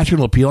 the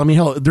national appeal. I mean,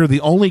 hell, they're the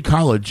only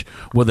college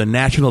with a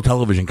national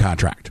television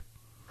contract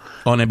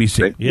on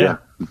NBC. Yeah,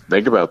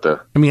 think about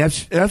that. I mean,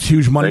 that's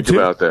huge money too.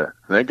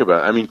 Think about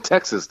that. I mean,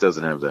 Texas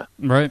doesn't have that.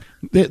 Right.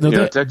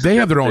 They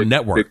have their own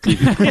network.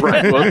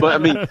 Right.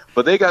 Well,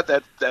 but they got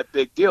that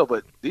big deal.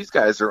 But these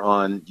guys are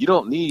on. You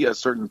don't need a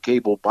certain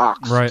cable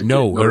box. Right.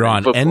 No, they're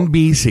on football.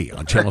 NBC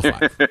on Channel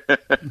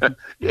 5.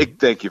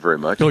 Thank you very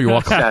much. Oh, you're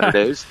welcome.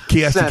 Saturdays.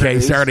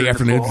 KSTK, Saturday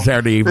afternoons, and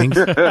Saturday evenings.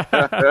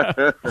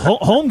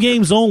 Home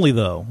games only,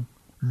 though.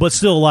 But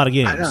still a lot of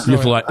games. Is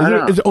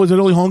it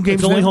only home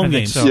games? It's only home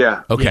games. So.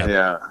 Yeah. Okay.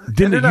 Yeah.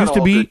 Didn't it used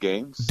to be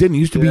games? Didn't it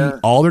used to be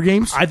all their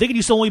games? I think it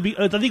used to only be.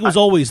 I think it was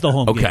always the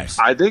home games.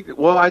 I think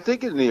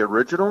in the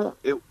original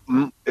it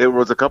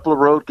was a couple of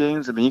road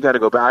games. I mean, you got to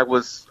go back.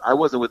 I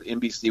wasn't with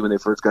NBC when they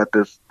first got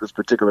this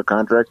particular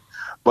contract,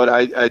 but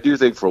I do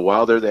think for a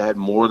while there they had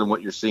more than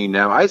what you're seeing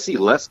now. I see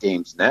less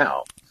games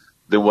now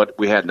than what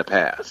we had in the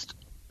past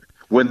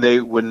when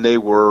they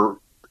were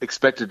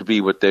expected to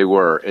be what they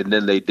were, and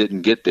then they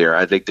didn't get there.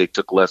 I think they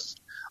took less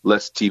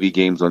TV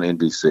games on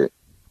NBC.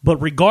 But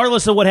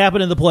regardless of what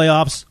happened in the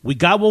playoffs, we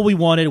got what we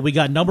wanted. We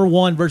got number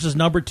 1 versus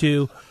number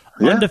 2,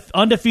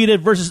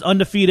 undefeated versus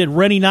undefeated.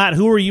 Rene, Knott,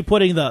 who are you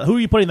putting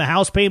the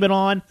house payment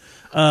on?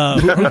 Who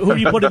are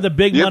you putting the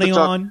big money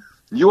on?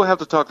 You will have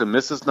to talk to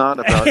Mrs. Knott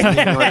about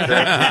anything like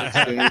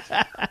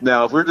that.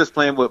 Now, if we're just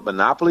playing with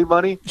Monopoly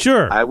money,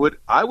 sure, I would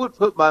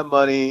put my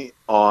money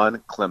on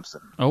Clemson.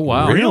 Oh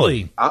wow,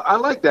 really? I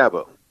like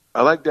Dabo.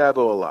 I like Dabo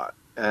a lot,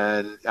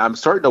 and I'm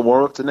starting to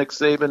warm up to Nick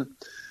Saban.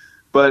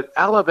 But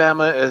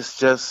Alabama is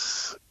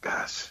just,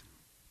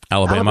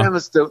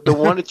 Alabama's the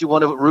one that you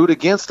want to root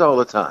against all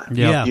the time.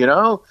 Yeah.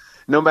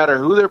 No matter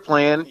who they're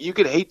playing, you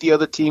could hate the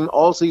other team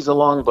all season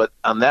long, but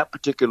on that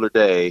particular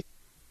day,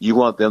 you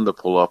want them to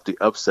pull off the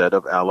upset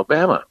of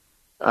Alabama.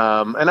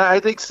 And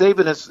I think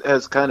Saban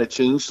has kind of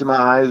changed in my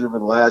eyes over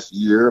the last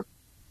year,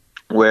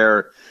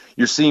 where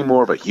you're seeing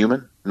more of a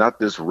human, not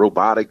this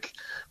robotic,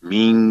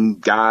 mean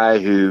guy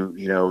who,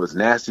 is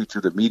nasty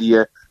to the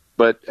media,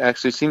 but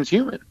actually seems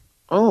human.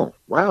 Oh,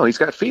 wow, he's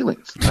got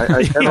feelings.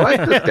 I kind of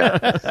like this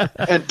guy.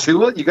 And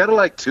Tua, you got to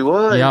like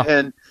Tua. Yeah.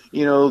 And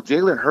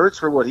Jalen Hurts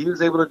for what he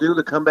was able to do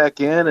to come back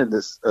in and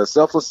this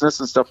selflessness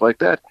and stuff like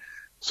that.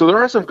 So there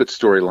are some good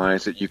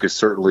storylines that you could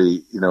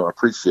certainly,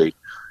 appreciate.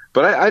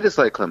 But I just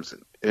like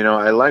Clemson.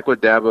 I like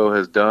what Dabo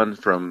has done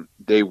from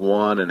day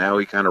one and how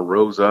he kind of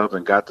rose up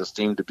and got this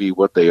team to be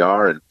what they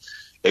are and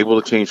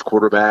able to change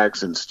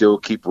quarterbacks and still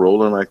keep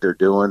rolling like they're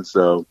doing.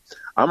 So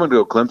I'm going to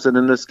go Clemson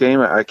in this game.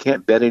 I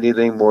can't bet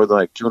anything more than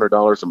like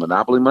 $200 in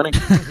Monopoly money.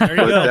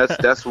 But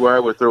that's where I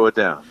would throw it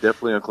down.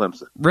 Definitely on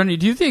Clemson. Rene,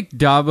 do you think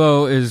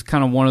Dabo is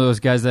kind of one of those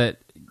guys that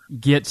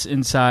gets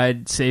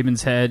inside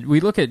Saban's head? We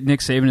look at Nick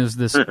Saban as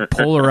this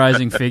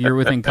polarizing figure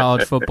within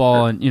college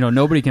football, and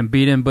nobody can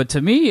beat him. But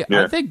to me,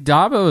 I think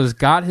Dabo has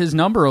got his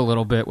number a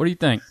little bit. What do you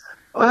think?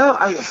 Well,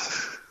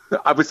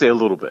 I would say a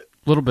little bit.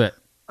 A little bit.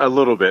 A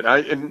little bit.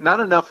 Not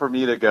enough for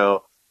me to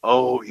go,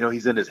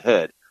 he's in his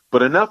head,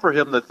 but enough for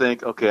him to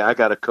think, okay, I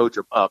got to coach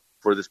him up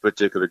for this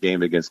particular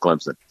game against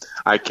Clemson.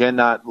 I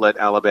cannot let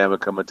Alabama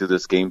come into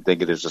this game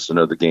thinking it's just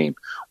another game.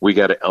 We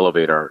got to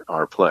elevate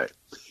our play.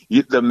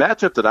 The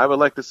matchup that I would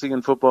like to see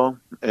in football,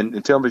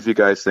 and tell me if you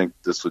guys think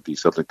this would be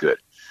something good.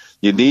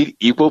 You need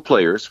equal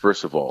players,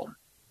 first of all.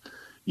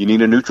 You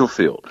need a neutral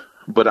field.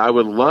 But I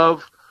would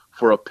love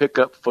for a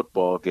pickup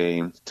football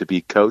game to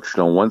be coached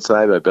on one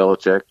side by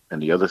Belichick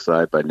and the other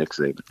side by Nick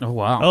Saban. Oh,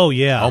 wow. Oh,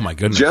 yeah. Oh, my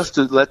goodness. Just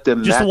to let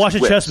them Just to watch a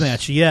chess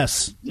match,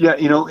 yes. Yeah,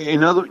 you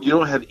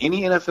don't have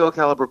any NFL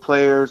caliber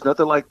players,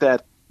 nothing like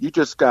that. You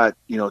just got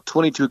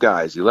 22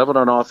 guys, 11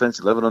 on offense,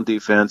 11 on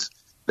defense.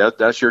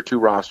 That's your two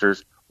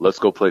rosters. Let's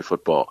go play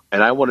football.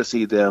 And I want to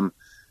see them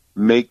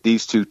make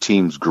these two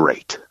teams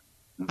great.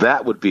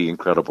 That would be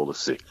incredible to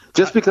see,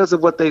 just because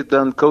of what they've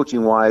done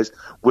coaching-wise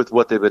with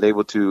what they've been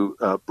able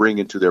to bring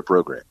into their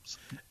programs.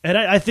 And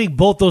I think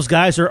both those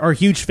guys are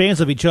huge fans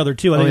of each other,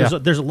 too. I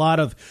think there's a lot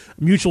of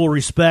mutual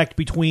respect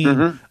between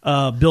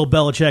Bill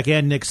Belichick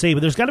and Nick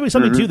Saban. There's got to be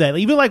something to that,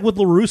 even like with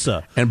La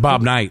Russa. And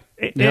Bob Knight.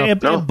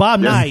 And Bob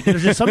Knight.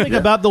 There's just something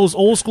about those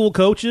old-school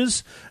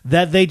coaches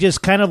that they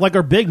just kind of like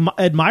are big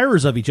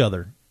admirers of each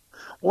other.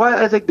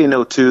 Well, I think they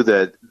know, too,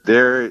 that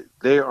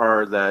they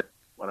are that,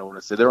 what I want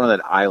to say, they're on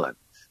that island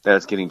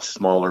that's getting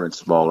smaller and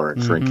smaller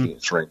and shrinking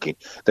and shrinking.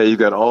 That you've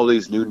got all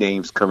these new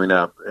names coming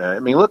up. I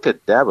mean, look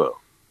at Dabo.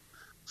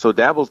 So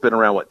Dabo's been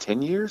around,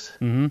 10 years?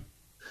 Mm-hmm.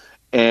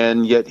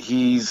 And yet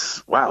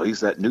he's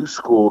that new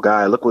school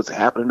guy. Look what's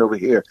happening over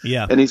here.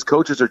 Yeah. And these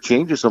coaches are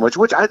changing so much,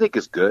 which I think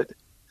is good.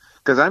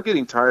 Because I'm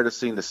getting tired of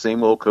seeing the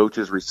same old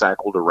coaches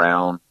recycled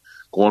around,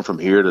 going from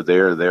here to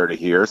there to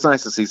here. It's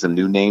nice to see some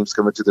new names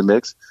come into the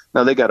mix.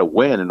 Now, they got to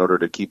win in order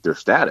to keep their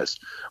status.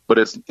 But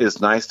it's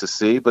nice to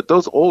see. But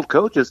those old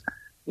coaches,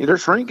 they're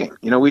shrinking.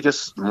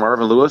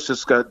 Marvin Lewis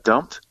just got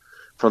dumped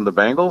from the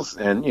Bengals,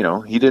 and,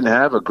 he didn't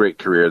have a great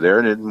career there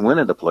and didn't win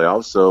in the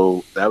playoffs,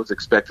 so that was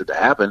expected to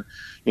happen.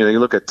 You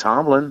look at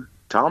Tomlin.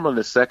 Tomlin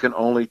is second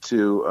only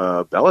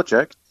to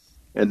Belichick,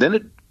 and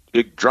then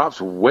it drops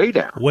way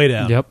down.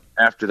 Yep.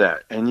 After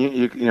that. And,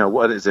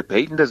 what is it,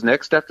 Peyton is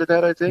next after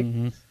that, I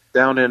think,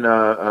 down in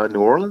New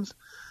Orleans?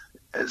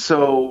 And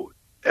so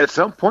at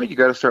some point you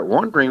got to start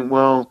wondering,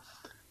 well,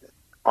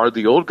 are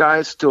the old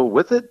guys still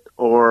with it,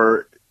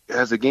 or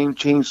has the game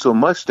changed so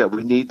much that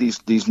we need these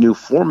new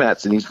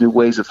formats and these new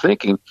ways of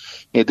thinking?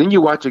 And then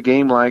you watch a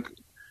game like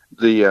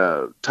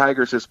the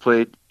Tigers has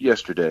played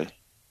yesterday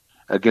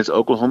against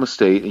Oklahoma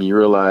State, and you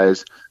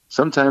realize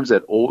sometimes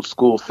that old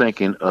school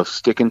thinking of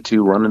sticking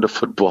to running the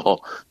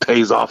football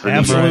pays off.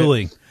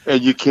 Absolutely.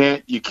 And you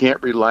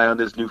can't rely on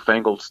this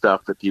newfangled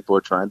stuff that people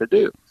are trying to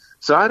do.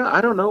 So I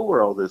don't know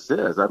where all this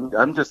is.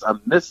 I'm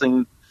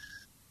missing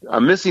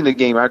the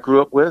game I grew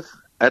up with.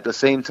 At the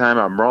same time,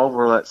 I'm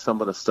marveling at some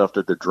of the stuff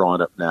that they're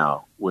drawing up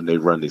now when they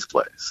run these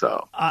plays.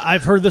 So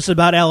I've heard this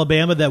about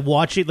Alabama,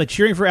 that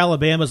cheering for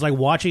Alabama is like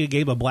watching a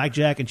game of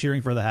blackjack and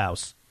cheering for the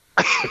house.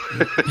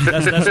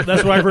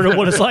 that's what I've heard of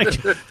what it's like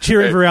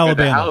cheering for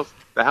Alabama.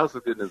 The house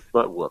is getting his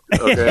butt whooped.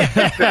 Okay,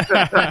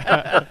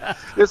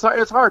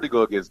 it's hard to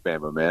go against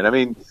Bama, man. I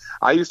mean,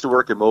 I used to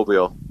work in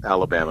Mobile,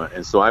 Alabama,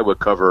 and so I would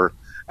cover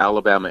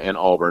Alabama and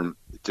Auburn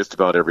just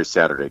about every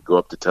Saturday. Go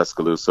up to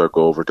Tuscaloosa,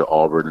 go over to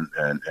Auburn,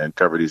 and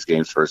cover these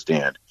games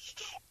firsthand.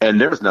 And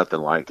there's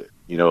nothing like it.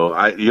 The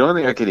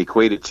only thing I can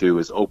equate it to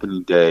is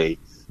opening day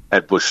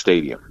at Busch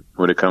Stadium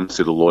when it comes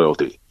to the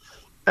loyalty.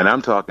 And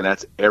I'm talking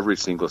that's every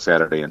single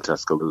Saturday in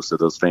Tuscaloosa.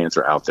 Those fans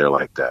are out there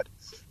like that.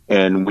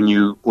 And when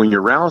you're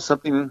around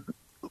something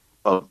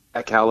of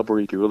that caliber,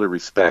 you can really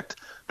respect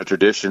the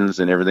traditions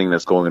and everything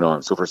that's going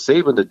on. So for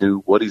Saban to do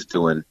what he's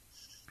doing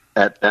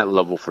at that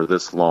level for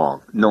this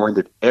long, knowing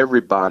that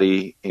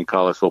everybody in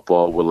college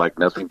football would like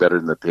nothing better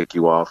than to pick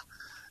you off,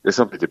 there's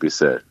something to be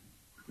said.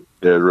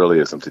 There really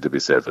is something to be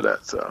said for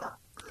that. So,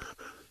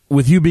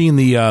 with you being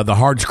the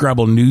hard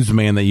scrabble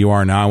newsman that you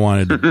are now, I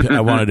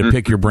wanted to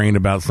pick your brain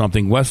about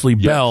something. Wesley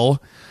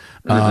Bell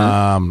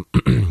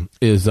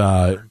is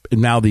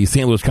now the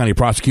St. Louis County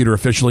prosecutor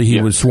officially.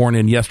 He was sworn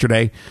in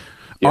yesterday.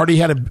 Already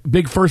had a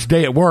big first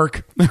day at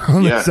work.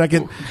 On the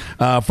second,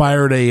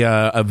 fired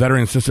a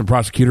veteran assistant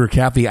prosecutor,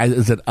 Kathy.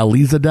 Is it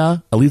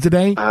Elizade?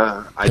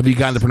 Have you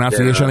gotten the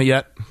pronunciation on it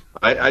yet?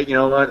 I you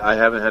know what? I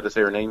haven't had to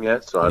say her name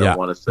yet, so I don't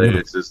want to say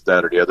it's this,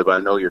 that, or the other. But I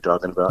know you're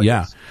talking about.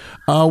 Yeah. Yes.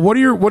 What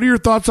are your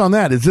thoughts on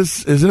that? Is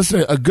this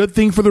a good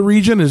thing for the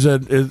region? Is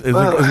it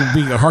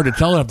being hard to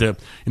tell? Have to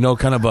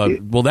kind of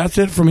well, that's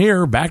it from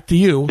here. Back to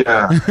you.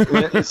 Yeah.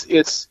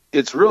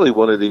 It's really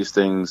one of these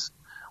things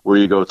where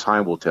you go,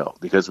 time will tell,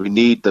 because we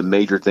need the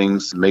major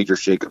things, major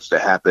shakeups to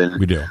happen.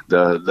 We do.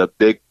 The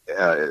big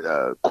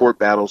court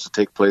battles to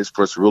take place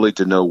for us really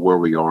to know where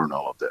we are in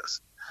all of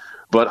this.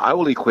 But I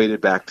will equate it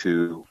back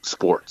to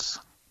sports.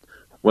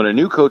 When a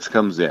new coach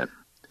comes in,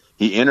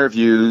 he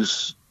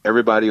interviews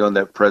everybody on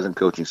that present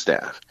coaching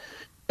staff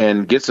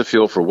and gets a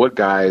feel for what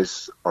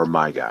guys are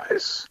my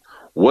guys.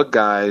 What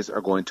guys are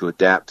going to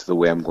adapt to the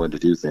way I'm going to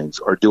do things?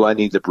 Or do I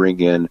need to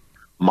bring in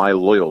my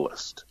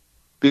loyalist?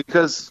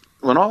 Because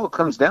when all it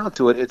comes down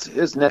to it, it's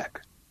his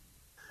neck.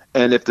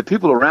 And if the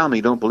people around me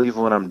don't believe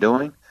in what I'm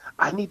doing,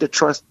 I need to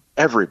trust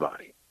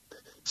everybody.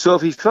 So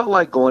if he felt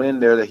like going in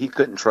there that he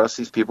couldn't trust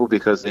these people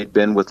because they'd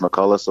been with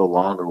McCullough so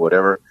long or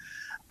whatever,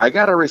 I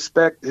got to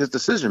respect his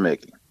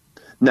decision-making.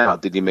 Now,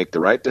 did he make the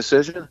right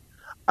decision?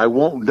 I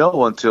won't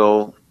know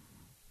until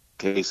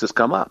cases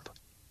come up,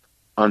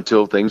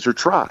 until things are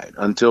tried,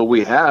 until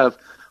we have,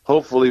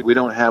 hopefully we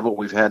don't have what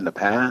we've had in the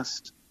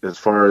past as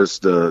far as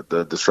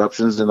the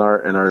disruptions in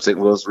our St.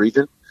 Louis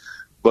region.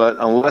 But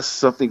unless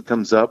something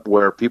comes up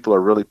where people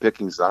are really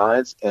picking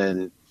sides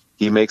and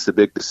he makes a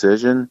big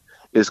decision,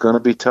 it's going to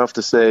be tough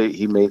to say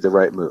he made the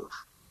right move.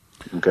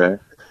 Okay,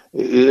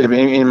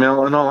 in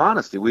all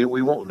honesty, we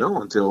won't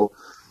know until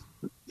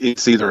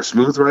it's either a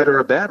smooth ride or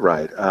a bad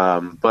ride.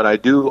 But I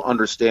do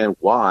understand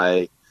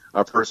why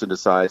a person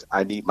decides,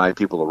 I need my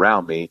people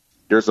around me.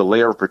 There's a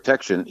layer of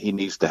protection he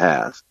needs to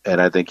have,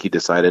 and I think he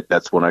decided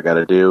that's what I got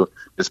to do.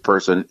 This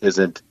person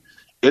isn't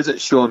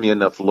showing me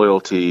enough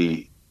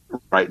loyalty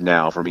right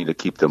now for me to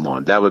keep them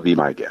on. That would be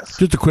my guess.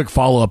 Just a quick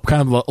follow-up,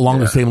 kind of along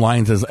the same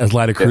lines as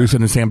Lyda Cruz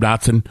and Sam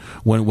Dotson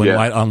when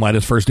on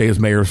Lyda's first day as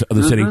mayor of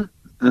the city.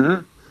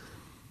 Mm-hmm.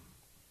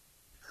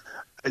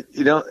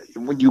 You know,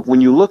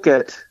 when you look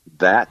at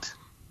that,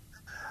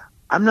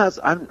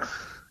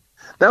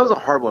 that was a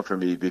hard one for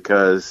me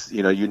because,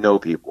 you know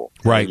people.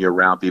 Right. And you're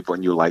around people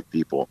and you like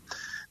people.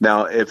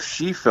 Now, if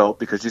she felt,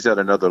 because she's at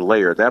another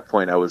layer, at that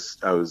point I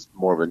was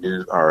more of a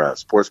news or a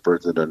sports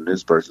person than a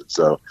news person,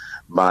 so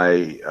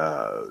my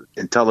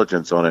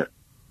intelligence on it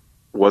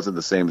wasn't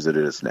the same as it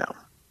is now.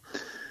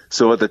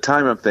 So at the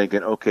time I'm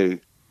thinking, okay,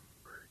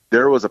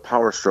 there was a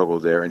power struggle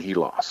there and he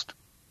lost.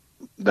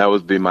 That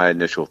would be my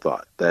initial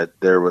thought, that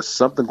there was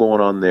something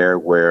going on there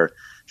where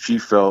she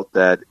felt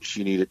that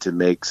she needed to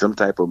make some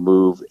type of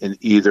move, and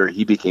either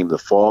he became the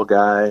fall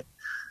guy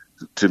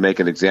to make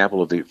an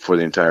example for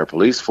the entire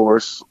police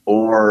force,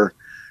 or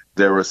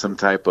there was some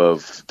type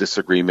of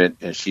disagreement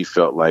and she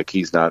felt like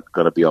he's not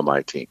going to be on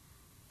my team.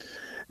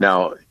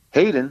 Now,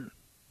 Hayden,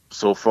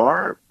 so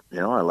far,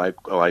 I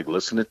like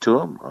listening to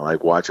him. I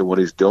like watching what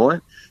he's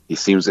doing. He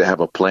seems to have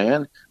a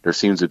plan. There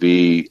seems to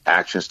be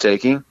actions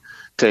taken,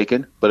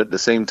 but at the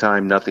same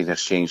time, nothing has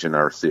changed in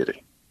our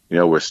city.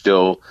 We're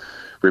still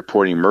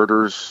reporting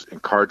murders and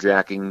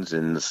carjackings,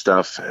 and the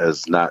stuff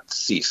has not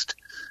ceased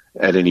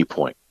at any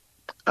point.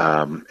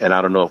 And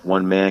I don't know if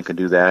one man can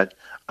do that.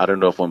 I don't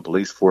know if one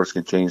police force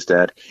can change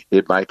that.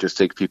 It might just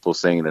take people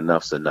saying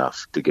enough's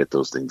enough to get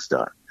those things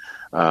done.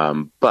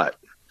 But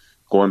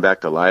going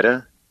back to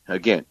Lyda,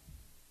 again,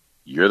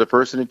 you're the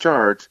person in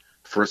charge.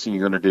 First thing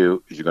you're going to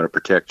do is you're going to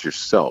protect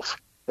yourself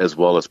as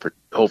well as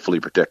hopefully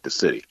protect the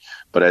city.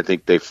 But I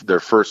think their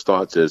first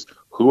thoughts is,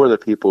 who are the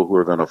people who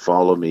are going to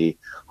follow me?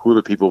 Who are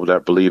the people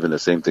that believe in the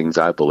same things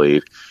I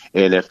believe?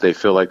 And if they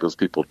feel like those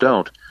people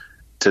don't,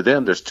 to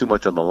them, there's too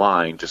much on the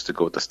line just to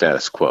go with the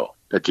status quo,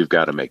 that you've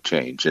got to make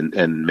change.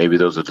 And maybe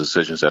those are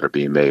decisions that are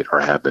being made or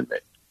have been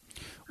made.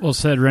 Well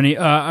said,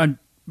 Rene.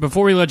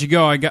 Before we let you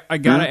go, I got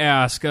to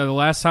ask,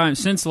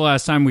 since the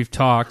last time we've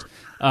talked,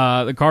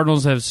 the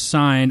Cardinals have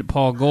signed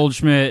Paul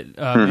Goldschmidt,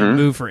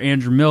 move for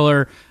Andrew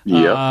Miller.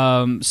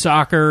 Yep.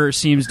 Soccer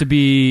seems to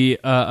be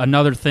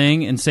another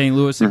thing in St.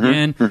 Louis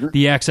again.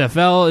 The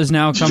XFL is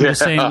now coming to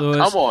St. Louis.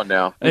 Come on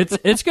now.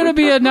 It's going to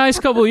be a nice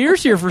couple of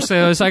years here for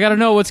St. Louis. I got to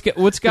know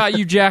what's got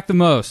you jacked the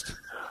most.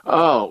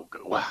 Oh,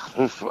 well,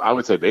 I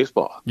would say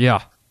baseball.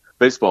 Yeah.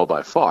 Baseball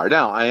by far.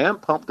 Now, I am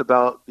pumped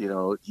about,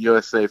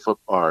 USA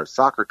football or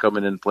soccer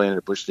coming in and playing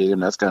at Busch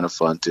Stadium. That's kind of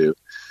fun, too.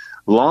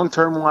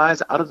 Long-term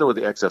wise, I don't know what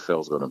the XFL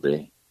is going to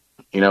be.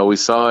 We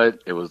saw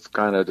it. It was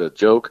kind of a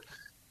joke.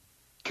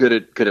 Could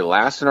it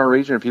last in our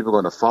region? Are people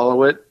going to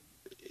follow it?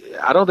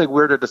 I don't think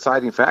we're the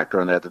deciding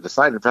factor on that. The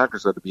deciding factor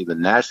is going to be the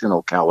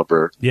national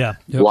caliber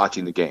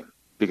watching the game.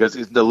 Because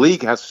the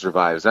league has to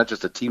survive. It's not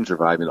just a team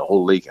surviving. The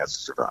whole league has to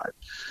survive.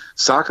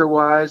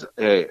 Soccer-wise,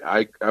 hey,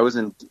 I was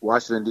in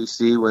Washington,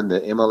 D.C. when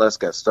the MLS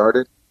got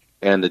started,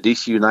 and the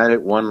D.C. United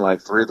won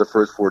like 3 of the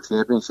first 4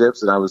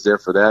 championships, and I was there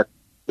for that.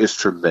 It's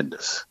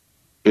tremendous.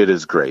 It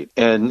is great.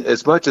 And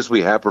as much as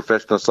we have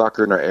professional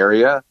soccer in our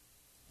area,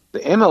 the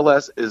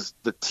MLS is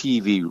the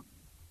TV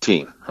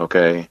team,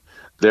 okay?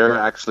 They're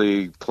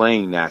actually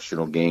playing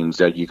national games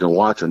that you can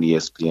watch on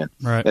ESPN.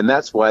 Right. And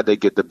that's why they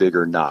get the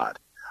bigger nod.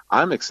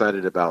 I'm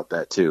excited about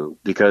that, too,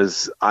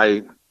 because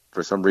I,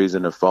 for some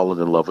reason, have fallen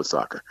in love with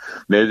soccer.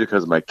 Maybe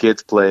because my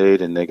kids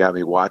played and they got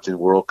me watching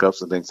World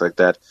Cups and things like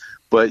that.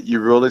 But you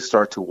really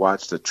start to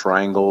watch the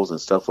triangles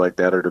and stuff like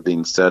that that are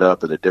being set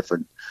up and the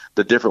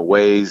different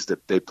ways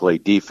that they play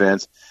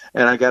defense.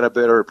 And I got a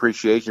better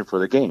appreciation for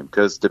the game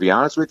because, to be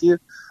honest with you,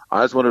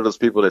 I was one of those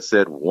people that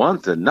said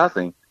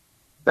 1-0.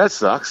 That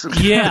sucks.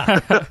 Yeah.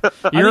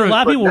 A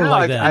lot of people were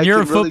like that. And you're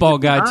a football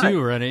guy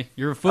too, Rene.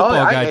 You're a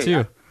football guy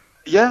too.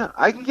 Yeah,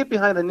 I can get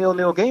behind a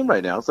 0-0 game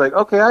right now. It's like,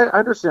 okay, I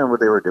understand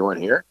what they were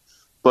doing here.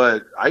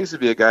 But I used to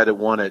be a guy that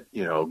wanted,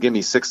 give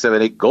me 6,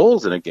 7, 8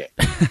 goals in a game.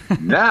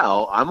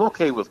 Now I'm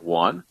okay with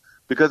 1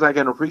 because I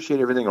can appreciate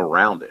everything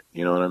around it.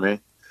 You know what I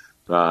mean?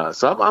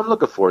 So I'm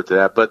looking forward to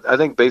that. But I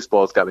think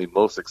baseball has got me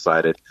most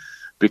excited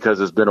because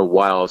it's been a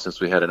while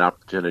since we had an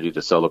opportunity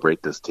to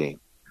celebrate this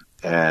team.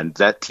 And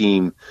that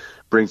team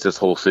brings this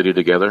whole city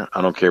together.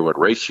 I don't care what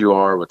race you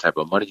are, what type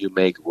of money you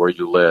make, where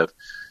you live.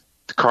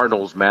 The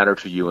Cardinals matter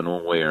to you in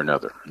one way or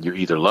another. You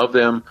either love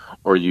them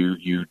or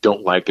you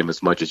don't like them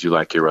as much as you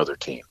like your other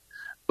team.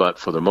 But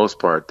for the most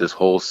part, this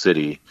whole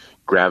city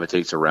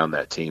gravitates around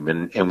that team.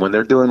 And when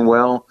they're doing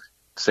well,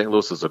 St.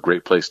 Louis is a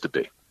great place to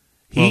be.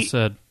 Well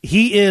said.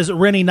 He is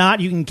Rene Knott.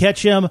 You can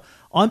catch him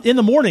in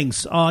the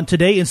mornings on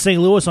Today in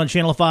St. Louis on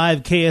Channel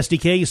 5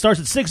 KSDK. He starts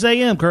at 6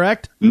 a.m.,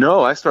 correct?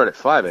 No, I start at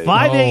 5 a.m.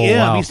 5 a.m.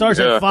 wow. He starts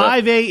at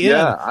 5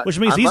 a.m., which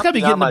means he's going to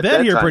be getting to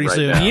bed here pretty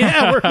soon. Now.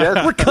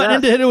 Yeah, we're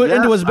cutting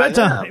into his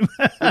bedtime.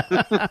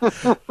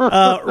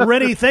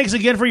 Rene, thanks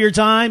again for your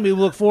time. We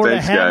look forward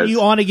to having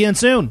you on again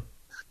soon.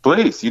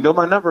 Please, you know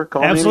my number.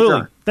 Call Absolutely. me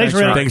anytime. Thanks,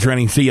 Rene. Thanks,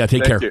 Rene. See ya.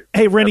 Take care. You.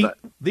 Hey, Rene,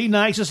 Bye-bye. the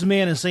nicest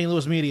man in St.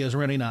 Louis media is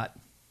Rene Knott.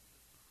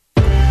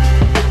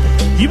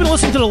 You've been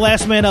listening to the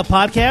Last Man Up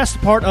podcast,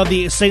 part of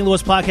the St.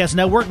 Louis Podcast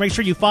Network. Make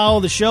sure you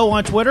follow the show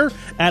on Twitter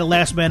at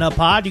Last Man Up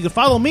Pod. You can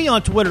follow me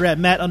on Twitter at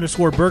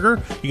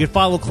Matt_Berger. You can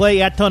follow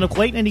Clay at Ton of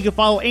Clayton, and you can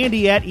follow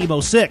Andy at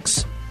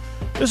Emo6.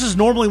 This is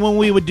normally when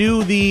we would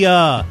do the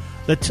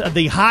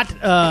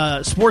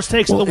hot sports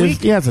takes of the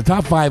week. It's the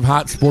top 5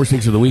 hot sports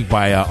takes of the week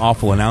by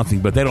Awful Announcing,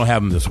 but they don't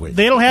have them this week.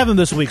 They don't have them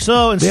this week,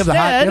 so instead they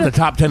have the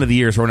top 10 of the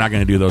year, so we're not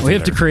going to do those. We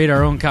have to create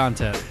our own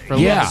content. For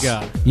the love of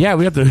God. Yeah,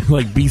 we have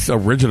to be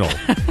original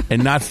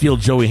and not steal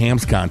Joey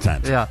Ham's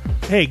content. Yeah.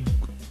 Hey,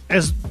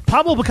 as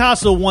Pablo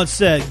Picasso once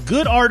said,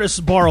 "Good artists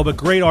borrow, but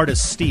great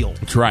artists steal."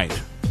 That's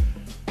right.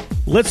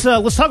 Let's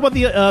talk about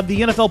the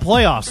NFL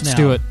playoffs now. Let's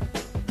do it.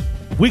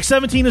 Week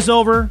 17 is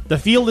over. The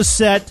field is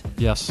set.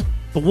 Yes.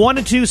 The 1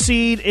 and 2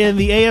 seed in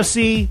the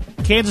AFC,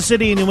 Kansas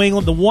City and New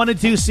England. The 1 and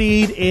 2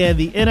 seed in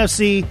the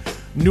NFC,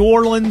 New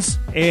Orleans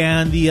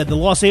and the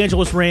Los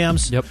Angeles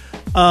Rams. Yep.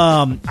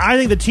 I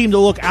think the team to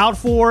look out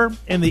for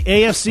in the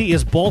AFC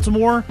is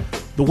Baltimore.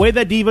 The way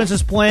that defense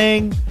is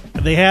playing,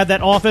 they have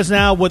that offense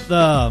now with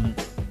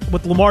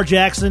Lamar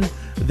Jackson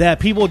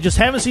that people just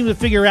haven't seemed to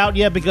figure out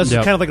yet because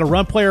it's kind of like a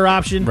run player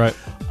option. Right.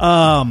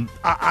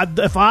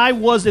 If I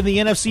was in the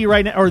NFC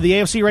right now or the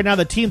AFC right now,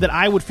 the team that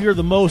I would fear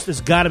the most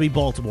has got to be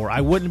Baltimore.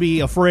 I wouldn't be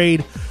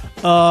afraid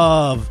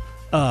of.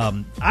 I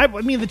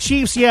mean, the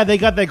Chiefs. Yeah, they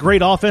got that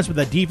great offense, but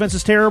that defense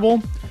is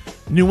terrible.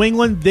 New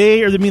England,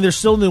 they're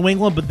still New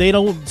England, but they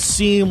don't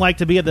seem like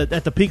to be at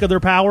the peak of their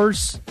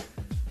powers.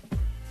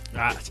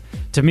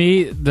 To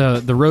me,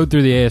 the road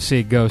through the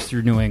AFC goes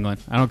through New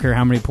England. I don't care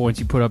how many points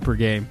you put up per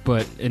game,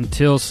 but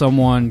until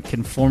someone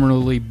can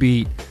formally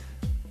beat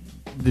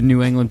the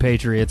New England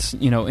Patriots,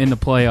 in the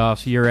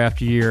playoffs year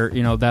after year,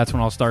 that's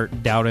when I'll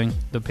start doubting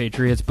the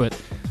Patriots. But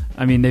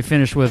I mean, they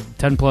finished with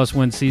 10+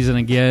 win season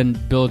again.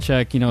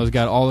 Belichick, has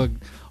got all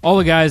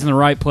the guys in the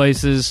right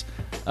places.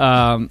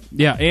 And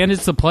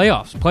it's the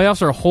playoffs.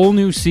 Playoffs are a whole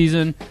new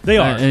season. They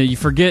are. You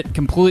forget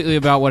completely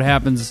about what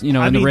happens, in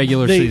the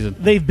regular season.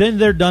 They've been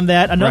there, done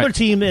that. Another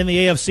team in the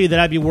AFC that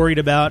I'd be worried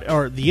about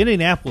are the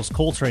Indianapolis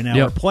Colts right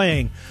now. Are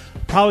playing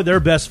probably their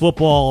best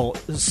football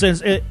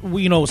since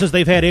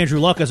they've had Andrew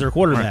Luck as their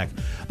quarterback.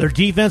 Right. Their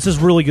defense is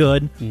really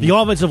good. Mm-hmm. The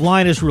offensive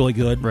line is really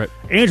good. Right.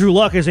 Andrew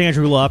Luck is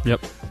Andrew Luck.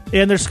 Yep.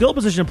 And their skill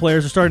position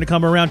players are starting to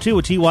come around too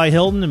with T.Y.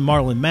 Hilton and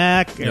Marlon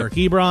Mack, Eric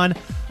Ebron.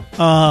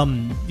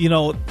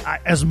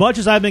 As much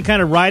as I've been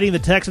kind of riding the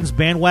Texans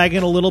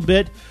bandwagon a little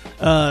bit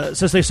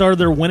since they started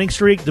their winning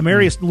streak,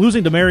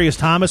 losing Demaryius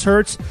Thomas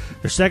hurts.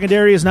 Their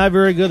secondary is not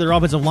very good. Their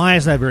offensive line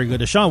is not very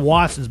good. Deshaun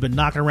Watson's been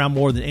knocking around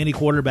more than any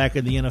quarterback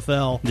in the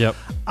NFL. Yep.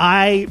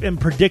 I am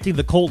predicting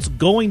the Colts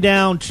going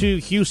down to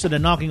Houston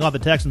and knocking off the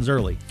Texans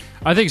early.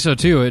 I think so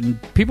too, and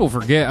people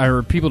forget,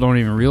 or people don't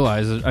even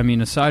realize it. I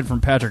mean, aside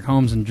from Patrick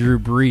Mahomes and Drew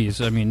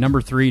Brees, I mean,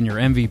 number 3 in your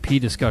MVP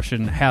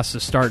discussion has to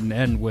start and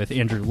end with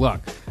Andrew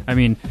Luck. I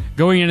mean,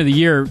 going into the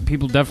year,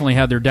 people definitely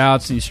had their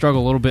doubts, and he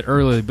struggled a little bit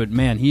early, but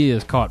man, he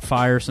has caught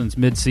fire since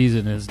midseason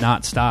and has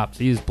not stopped.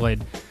 He has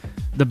played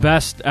the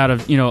best out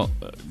of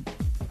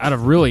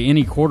really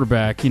any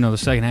quarterback, the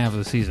second half of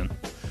the season.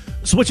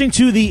 Switching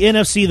to the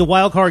NFC, the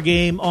wild card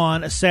game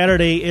on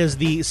Saturday is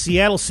the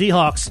Seattle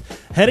Seahawks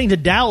heading to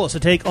Dallas to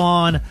take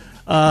on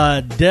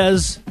Dak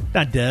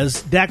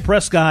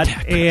Prescott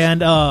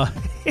and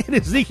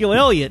Ezekiel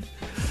Elliott.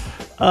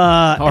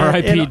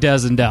 R.I.P.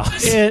 Dez in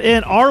Dallas.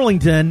 In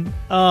Arlington,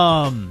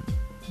 the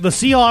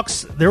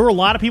Seahawks, there were a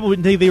lot of people who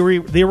didn't think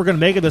they were going to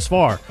make it this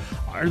far.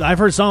 I've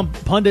heard some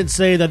pundits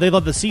say that they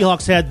thought the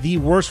Seahawks had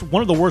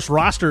one of the worst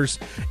rosters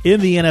in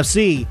the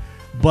NFC.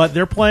 But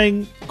they're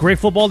playing great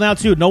football now,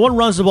 too. No one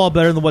runs the ball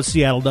better than what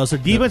Seattle does. Their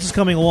defense is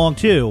coming along,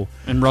 too.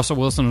 And Russell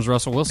Wilson is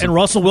Russell Wilson. And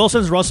Russell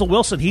Wilson's Russell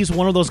Wilson. He's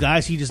one of those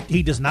guys. He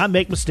does not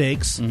make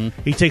mistakes.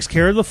 Mm-hmm. He takes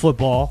care of the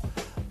football.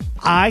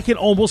 I can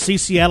almost see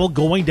Seattle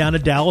going down to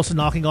Dallas and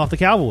knocking off the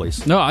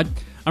Cowboys. No,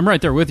 I'm right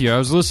there with you. I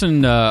was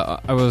listening.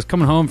 I was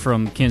coming home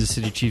from Kansas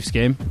City Chiefs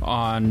game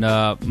on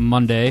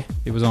Monday.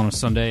 It was on a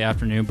Sunday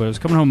afternoon, but I was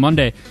coming home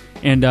Monday,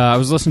 and I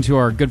was listening to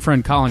our good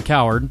friend Colin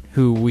Cowherd,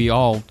 who we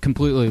all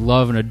completely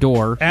love and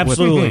adore.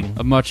 Absolutely, with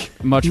a much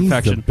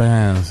affection. The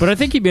best. But I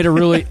think he made a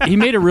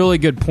really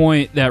good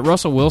point that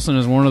Russell Wilson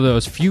is one of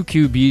those few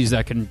QBs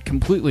that can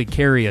completely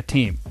carry a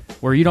team,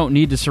 where you don't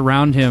need to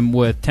surround him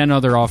with 10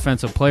 other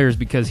offensive players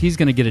because he's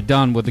going to get it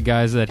done with the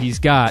guys that he's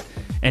got,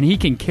 and he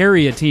can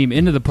carry a team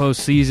into the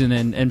postseason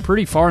and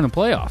pretty far in the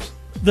playoffs.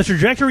 The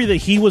trajectory that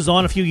he was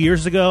on a few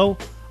years ago,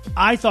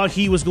 I thought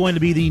he was going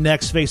to be the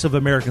next face of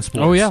American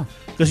sports. Oh, yeah.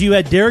 Because you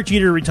had Derek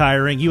Jeter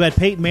retiring, you had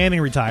Peyton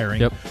Manning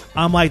retiring. Yep.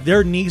 I'm like,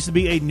 there needs to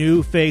be a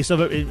new face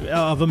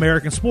of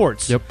American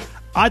sports. Yep.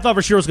 I thought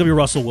for sure it was going to be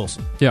Russell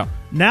Wilson. Yeah.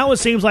 Now it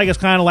seems like it's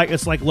kind of like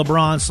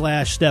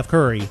LeBron / Steph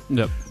Curry.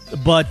 Yep.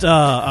 But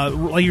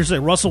like you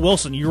said, Russell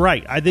Wilson, you're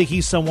right. I think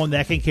he's someone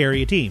that can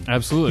carry a team.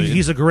 Absolutely.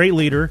 He's a great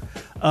leader.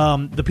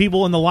 The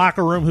people in the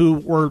locker room who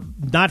were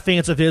not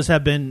fans of his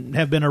have been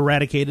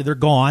eradicated. They're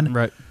gone.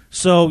 Right.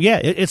 So, yeah,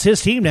 it's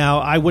his team now.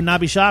 I would not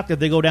be shocked if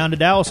they go down to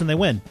Dallas and they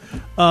win.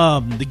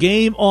 The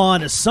game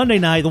on Sunday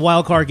night, the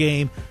wild card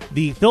game,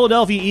 the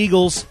Philadelphia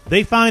Eagles,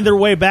 they find their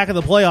way back in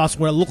the playoffs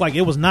where it looked like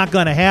it was not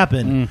going to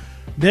happen.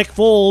 Nick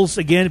Foles,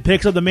 again,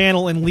 picks up the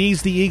mantle and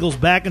leads the Eagles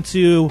back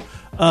into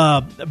the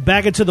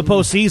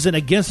postseason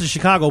against the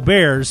Chicago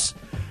Bears.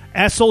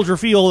 At Soldier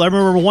Field, I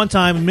remember one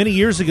time many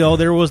years ago,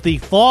 there was the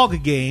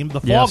Fog game, the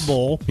Fog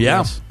Bowl.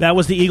 Yeah. That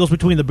was the Eagles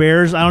between the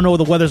Bears. I don't know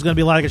what the weather's going to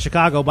be like in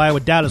Chicago, but I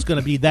would doubt it's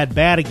going to be that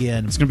bad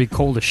again. It's going to be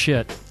cold as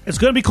shit. It's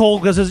going to be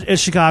cold because it's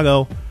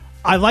Chicago.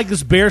 I like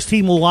this Bears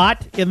team a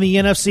lot in the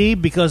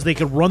NFC because they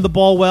can run the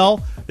ball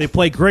well. They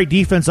play great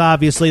defense,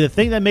 obviously. The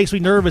thing that makes me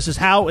nervous is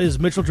how is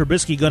Mitchell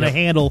Trubisky going to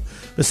handle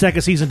the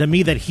second season? To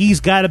me, that he's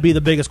got to be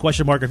the biggest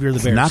question mark if you're the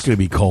Bears. It's not going to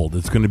be cold.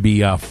 It's going to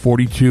be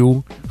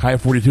 42, high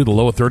of 42, the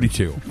low of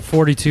 32.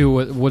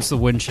 42, what's the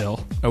wind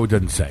chill? Oh, it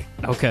doesn't say.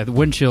 Okay, the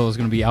wind chill is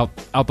going to be out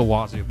the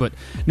wazoo. But,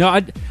 no,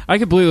 I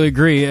completely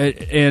agree.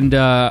 And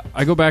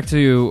I go back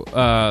to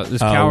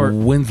this coward.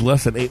 Winds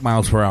less than 8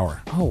 miles per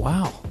hour. Oh,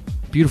 wow.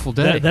 Beautiful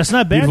day. That's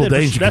not bad. Beautiful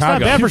day in That's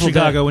not bad for Chicago.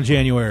 Chicago in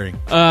January.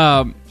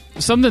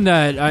 Something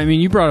that, I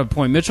mean, you brought up a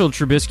point. Mitchell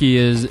Trubisky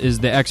is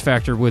the X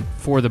factor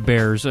for the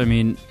Bears. I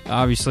mean,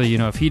 obviously,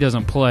 if he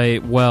doesn't play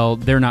well,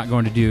 they're not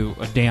going to do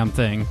a damn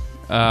thing.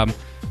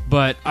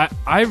 But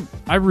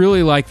I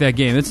really like that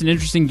game. It's an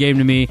interesting game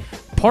to me.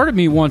 Part of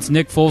me wants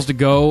Nick Foles to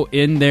go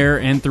in there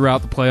and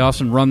throughout the playoffs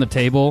and run the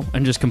table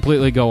and just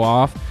completely go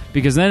off,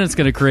 because then it's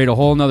going to create a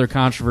whole other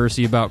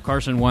controversy about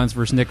Carson Wentz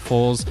versus Nick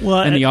Foles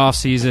in the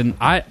offseason.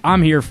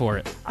 I'm here for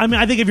it. I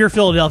mean, I think if you're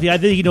Philadelphia, I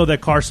think you know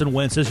that Carson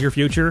Wentz is your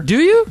future. Do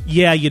you?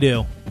 Yeah, you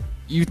do.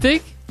 You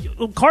think?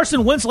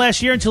 Carson Wentz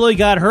last year, until he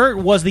got hurt,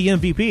 was the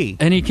MVP.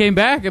 And he came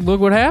back, and look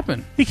what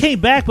happened. He came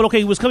back, but okay,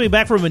 he was coming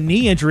back from a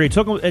knee injury.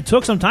 It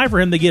took some time for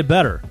him to get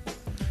better.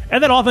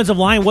 And that offensive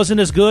line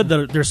wasn't as good.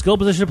 Their skill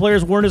position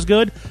players weren't as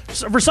good.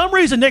 So for some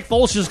reason, Nick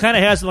Foles just kind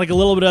of has like a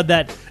little bit of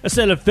that,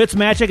 instead of Fitz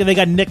magic, and they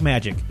got Nick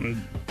magic.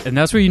 And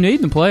that's what you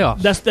need in the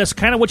playoffs. That's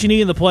kind of what you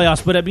need in the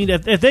playoffs. But I mean,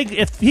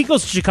 if he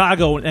goes to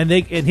Chicago and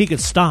he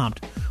gets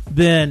stomped,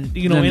 then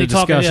then the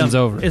discussion's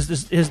over.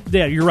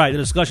 Yeah, you're right. The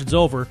discussion's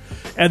over.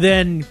 And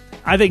then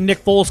I think Nick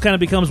Foles kind of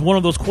becomes one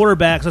of those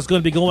quarterbacks that's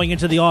going to be going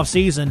into the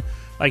offseason.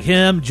 Like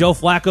him, Joe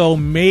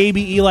Flacco,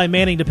 maybe Eli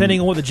Manning, depending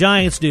on what the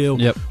Giants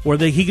do, where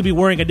he could be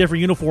wearing a different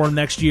uniform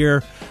next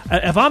year.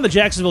 If I'm the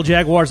Jacksonville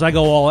Jaguars, I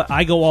go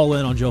all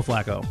in on Joe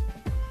Flacco.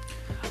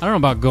 I don't know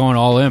about going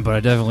all in, but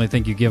I definitely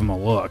think you give him a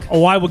look.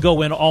 Oh, I would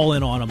go all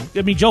in on him.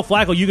 I mean, Joe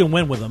Flacco, you can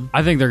win with him.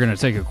 I think they're going to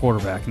take a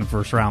quarterback in the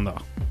first round, though.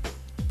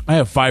 I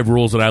have 5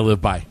 rules that I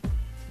live by.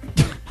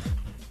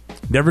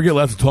 Never get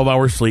less than 12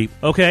 hours sleep.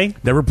 Okay.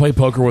 Never play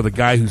poker with a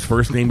guy whose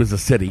first name is a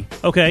city.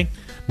 Okay.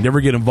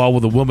 Never get involved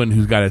with a woman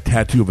who's got a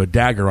tattoo of a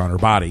dagger on her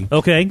body.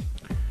 Okay.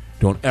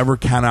 Don't ever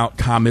count out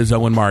Tom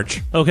Izzo in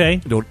March. Okay.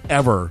 Don't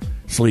ever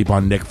sleep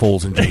on Nick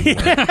Foles in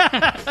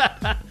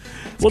January.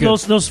 Well,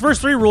 those first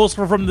 3 rules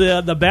were from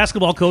the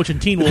basketball coach in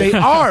Teen Wolf. They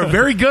are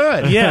very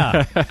good.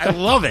 Yeah. I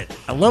love it.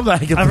 I love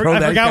that. I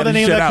forgot what the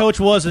name of that coach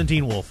was in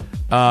Teen Wolf.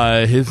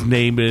 His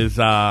name is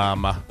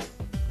Coach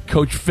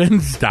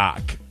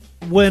Finstock.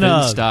 When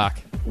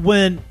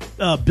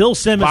Bill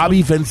Simmons,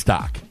 Bobby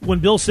Finstock. When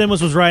Bill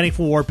Simmons was writing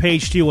for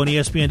Page 2 on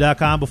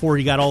ESPN.com before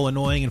he got all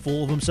annoying and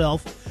full of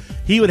himself,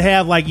 he would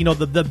have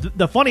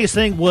the funniest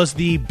thing was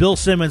the Bill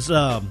Simmons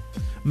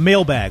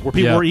mailbag where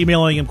people were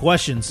emailing him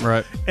questions.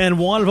 Right. And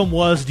one of them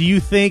was, do you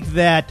think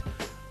that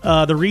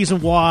the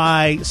reason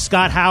why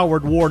Scott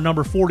Howard wore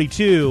number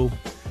 42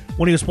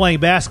 when he was playing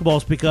basketball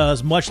is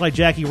because, much like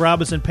Jackie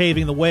Robinson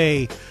paving the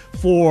way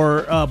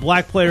for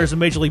black players in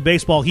Major League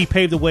Baseball, he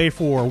paved the way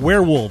for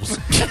werewolves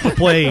to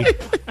play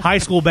high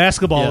school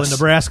basketball in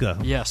Nebraska.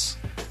 Yes.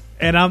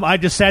 And I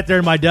just sat there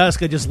in my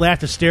desk and just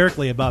laughed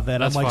hysterically about that.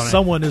 That's I'm like, funny.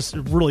 someone is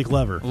really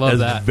clever. Love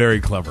that.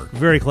 Very clever.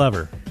 Very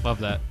clever.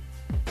 Love that.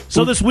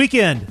 So this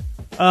weekend,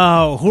 who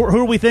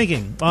are we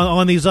thinking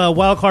on these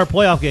wild card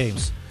playoff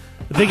games?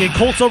 Thinking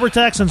Colts over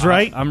Texans,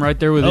 right? I'm right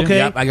there with you. Okay.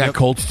 Yep, I got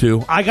Colts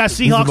too. I got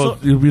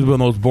Seahawks. It'll be one of the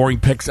most boring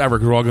picks ever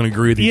because we're all going to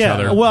agree with each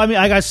other. Well, I mean,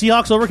 I got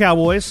Seahawks over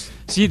Cowboys.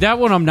 See, that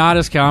one I'm not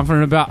as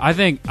confident about. I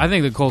think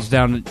the Colts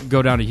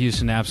go down to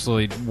Houston and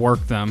absolutely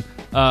work them.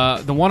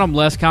 The one I'm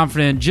less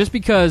confident in, just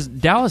because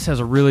Dallas has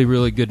a really,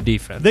 really good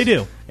defense. They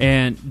do.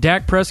 And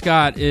Dak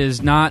Prescott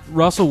is not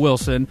Russell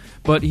Wilson,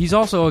 but he's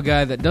also a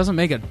guy that doesn't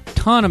make a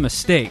ton of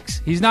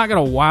mistakes. He's not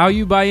going to wow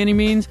you by any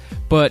means,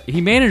 but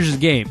he manages the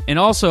game. And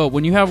also,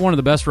 when you have one of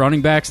the best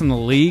running backs in the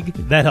league,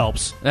 that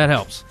helps. That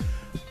helps.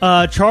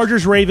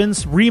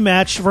 Chargers-Ravens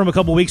rematch from a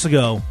couple weeks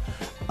ago.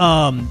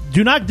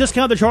 Do not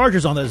discount the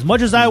Chargers on this. As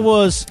much as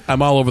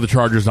I'm all over the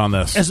Chargers on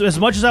this. As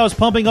much as I was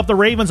pumping up the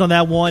Ravens on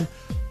that one,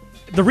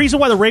 the reason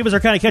why the Ravens are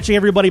kind of catching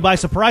everybody by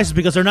surprise is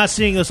because they're not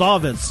seeing this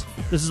offense.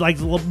 This is like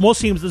most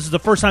teams. This is the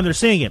first time they're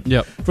seeing it.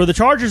 Yep. For the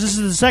Chargers, this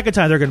is the second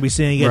time they're going to be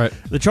seeing it. Right.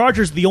 The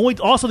Chargers, the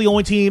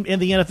only team in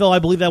the NFL, I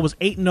believe, that was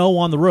 8-0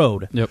 on the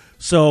road. Yep.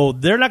 So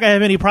they're not going to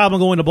have any problem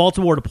going to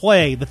Baltimore to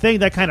play. The thing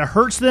that kind of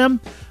hurts them,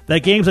 that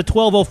game's at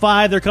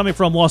 12:05. They're coming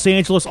from Los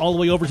Angeles all the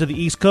way over to the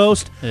East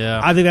Coast.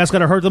 Yeah. I think that's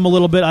going to hurt them a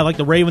little bit. I like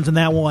the Ravens in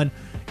that one.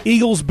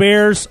 Eagles,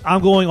 Bears,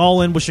 I'm going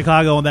all in with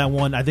Chicago on that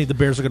one. I think the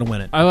Bears are going to win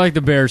it. I like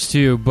the Bears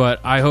too, but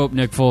I hope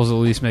Nick Foles at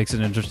least makes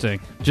it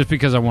interesting, just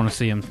because I want to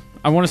see him.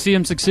 I want to see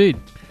him succeed.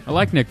 I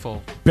like Nick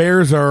Foles.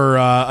 Bears are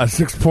a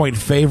 6-point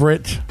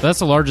favorite. That's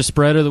the largest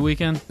spread of the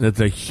weekend. That's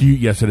a huge.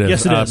 Yes, it is.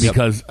 Yes, it is.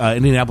 Because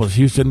Indianapolis,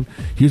 Houston's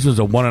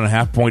a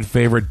 1.5-point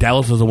favorite.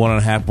 Dallas is a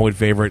 1.5-point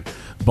favorite.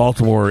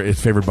 Baltimore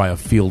is favored by a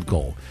field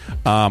goal.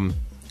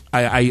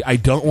 I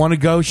don't want to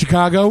go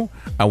Chicago.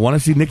 I want to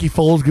see Nicky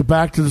Foles get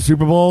back to the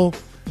Super Bowl.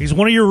 He's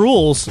one of your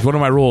rules. It's one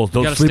of my rules.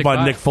 Don't sleep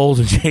on Nick Foles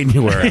in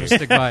January.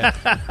 Stick by it.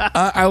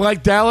 I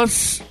like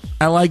Dallas.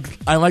 I like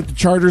the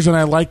Chargers, and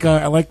I like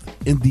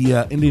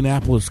the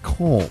Indianapolis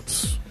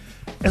Colts.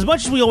 As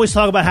much as we always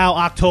talk about how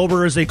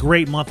October is a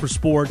great month for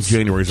sports,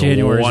 January's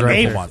a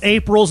wonderful month.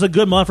 April's a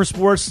good month for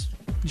sports.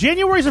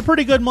 January's a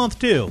pretty good month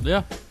too.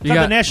 Yeah, you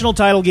got the national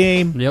title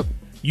game. Yep.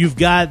 You've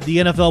got the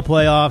NFL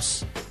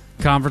playoffs.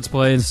 Conference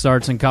play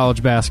starts in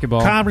college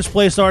basketball. Conference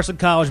play starts in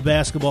college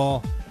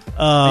basketball.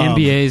 The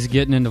NBA's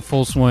getting into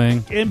full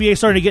swing. NBA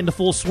starting to get into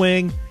full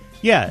swing.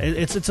 Yeah,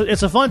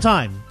 it's a fun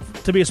time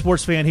to be a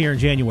sports fan here in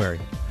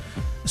January.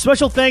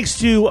 Special thanks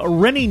to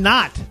Rene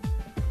Knott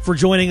for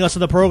joining us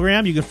on the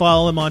program. You can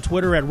follow him on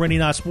Twitter at Rene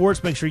Knott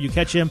Sports. Make sure you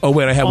catch him. Oh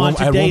wait, I had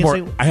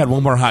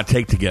one more hot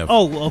take to give.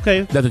 Oh,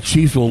 okay. That the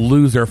Chiefs will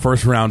lose their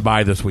first round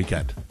bye this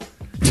weekend.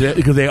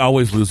 Because they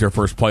always lose their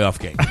first playoff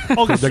game.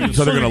 Okay, so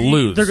they're going to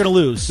lose. They're going to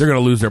lose. They're going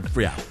to lose their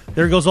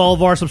There goes all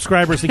of our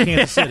subscribers to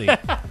Kansas City.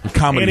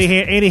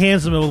 Andy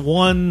hands them with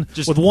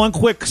one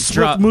quick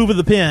swift move of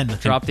the pen.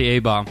 Drop the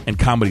A-bomb. And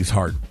comedy's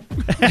hard.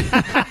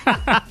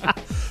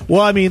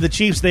 Well, I mean, the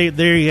Chiefs they've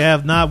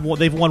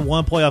won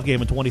one playoff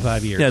game in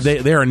 25 years. Yeah,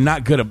 they are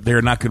not good in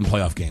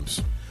playoff games.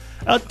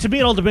 To me,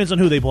 it all depends on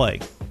who they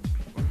play.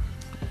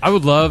 I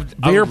would love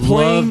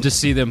to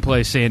see them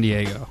play San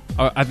Diego.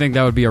 I think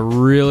that would be a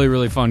really,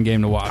 really fun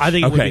game to watch. I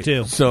think it would be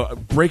too. So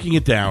breaking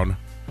it down,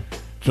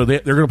 so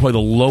they're going to play the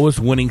lowest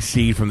winning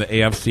seed from the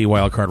AFC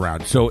wildcard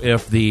round. So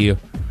if the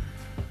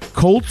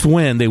Colts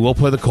win, they will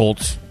play the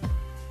Colts.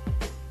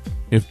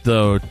 If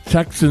the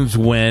Texans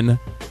win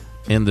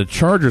and the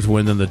Chargers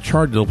win, then they'll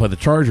play the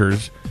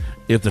Chargers.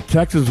 If the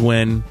Texans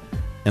win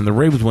and the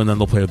Ravens win, then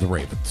they'll play the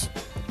Ravens.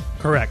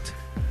 Correct.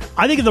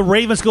 I think if the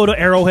Ravens go to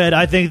Arrowhead,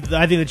 I think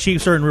the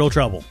Chiefs are in real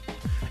trouble.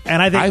 And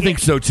I think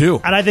so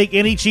too. And I think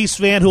any Chiefs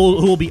fan who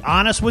will be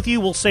honest with you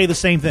will say the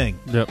same thing.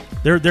 Yep.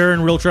 They're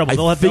in real trouble.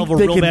 They'll have a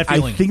real bad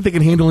feeling. I think they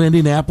can handle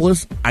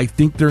Indianapolis. I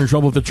think they're in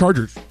trouble if the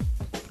Chargers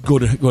go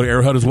to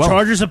Arrowhead as well. The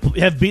Chargers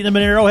have beaten them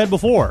in Arrowhead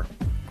before.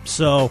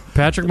 So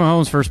Patrick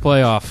Mahomes' first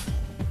playoff.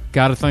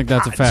 Got to think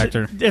that's a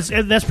factor.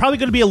 That's probably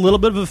going to be a little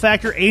bit of a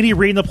factor. Andy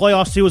Reid in the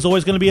playoffs too is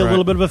always going to be a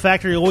little bit of a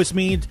factor. He always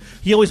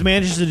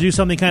manages to do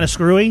something kind of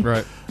screwy.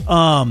 Right.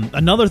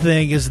 Another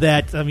thing is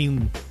that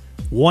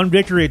one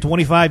victory at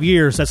 25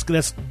 years.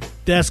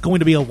 That's going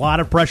to be a lot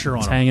of pressure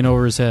on him. Hanging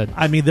over his head.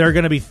 I mean, they're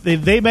going to be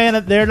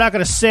they're not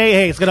going to say,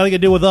 "Hey, it's got nothing to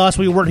do with us.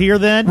 We weren't here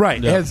then."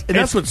 Right. And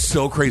that's what's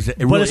so crazy.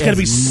 But it's going to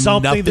be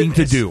something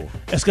to do.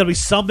 It's going to be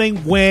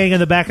something weighing in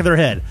the back of their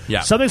head.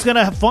 Yeah. Something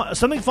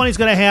funny's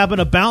going to happen.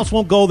 A bounce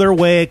won't go their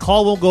way. A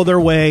call won't go their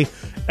way,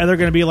 and they're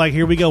going to be like,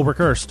 "Here we go. We're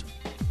cursed."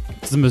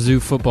 It's the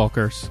Mizzou football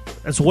curse.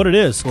 That's what it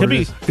is. Could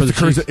be.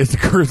 It's the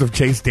curse of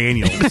Chase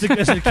Daniel.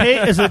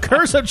 It's the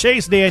curse of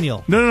Chase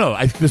Daniel. No.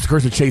 It's the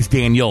curse of Chase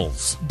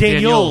Daniels.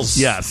 Daniels.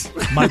 Yes.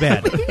 My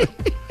bad.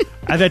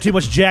 I've had too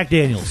much Jack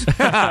Daniels.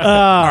 All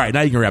right,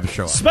 now you can wrap the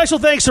show up. Special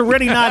thanks to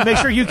Rene Knott. Make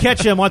sure you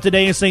catch him on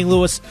Today in St.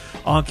 Louis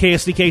on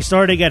KSDK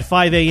starting at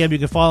 5 a.m. You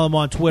can follow him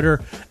on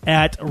Twitter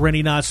at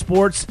Rene Knott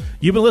Sports.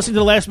 You've been listening to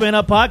the Last Man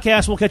Up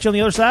podcast. We'll catch you on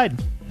the other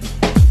side.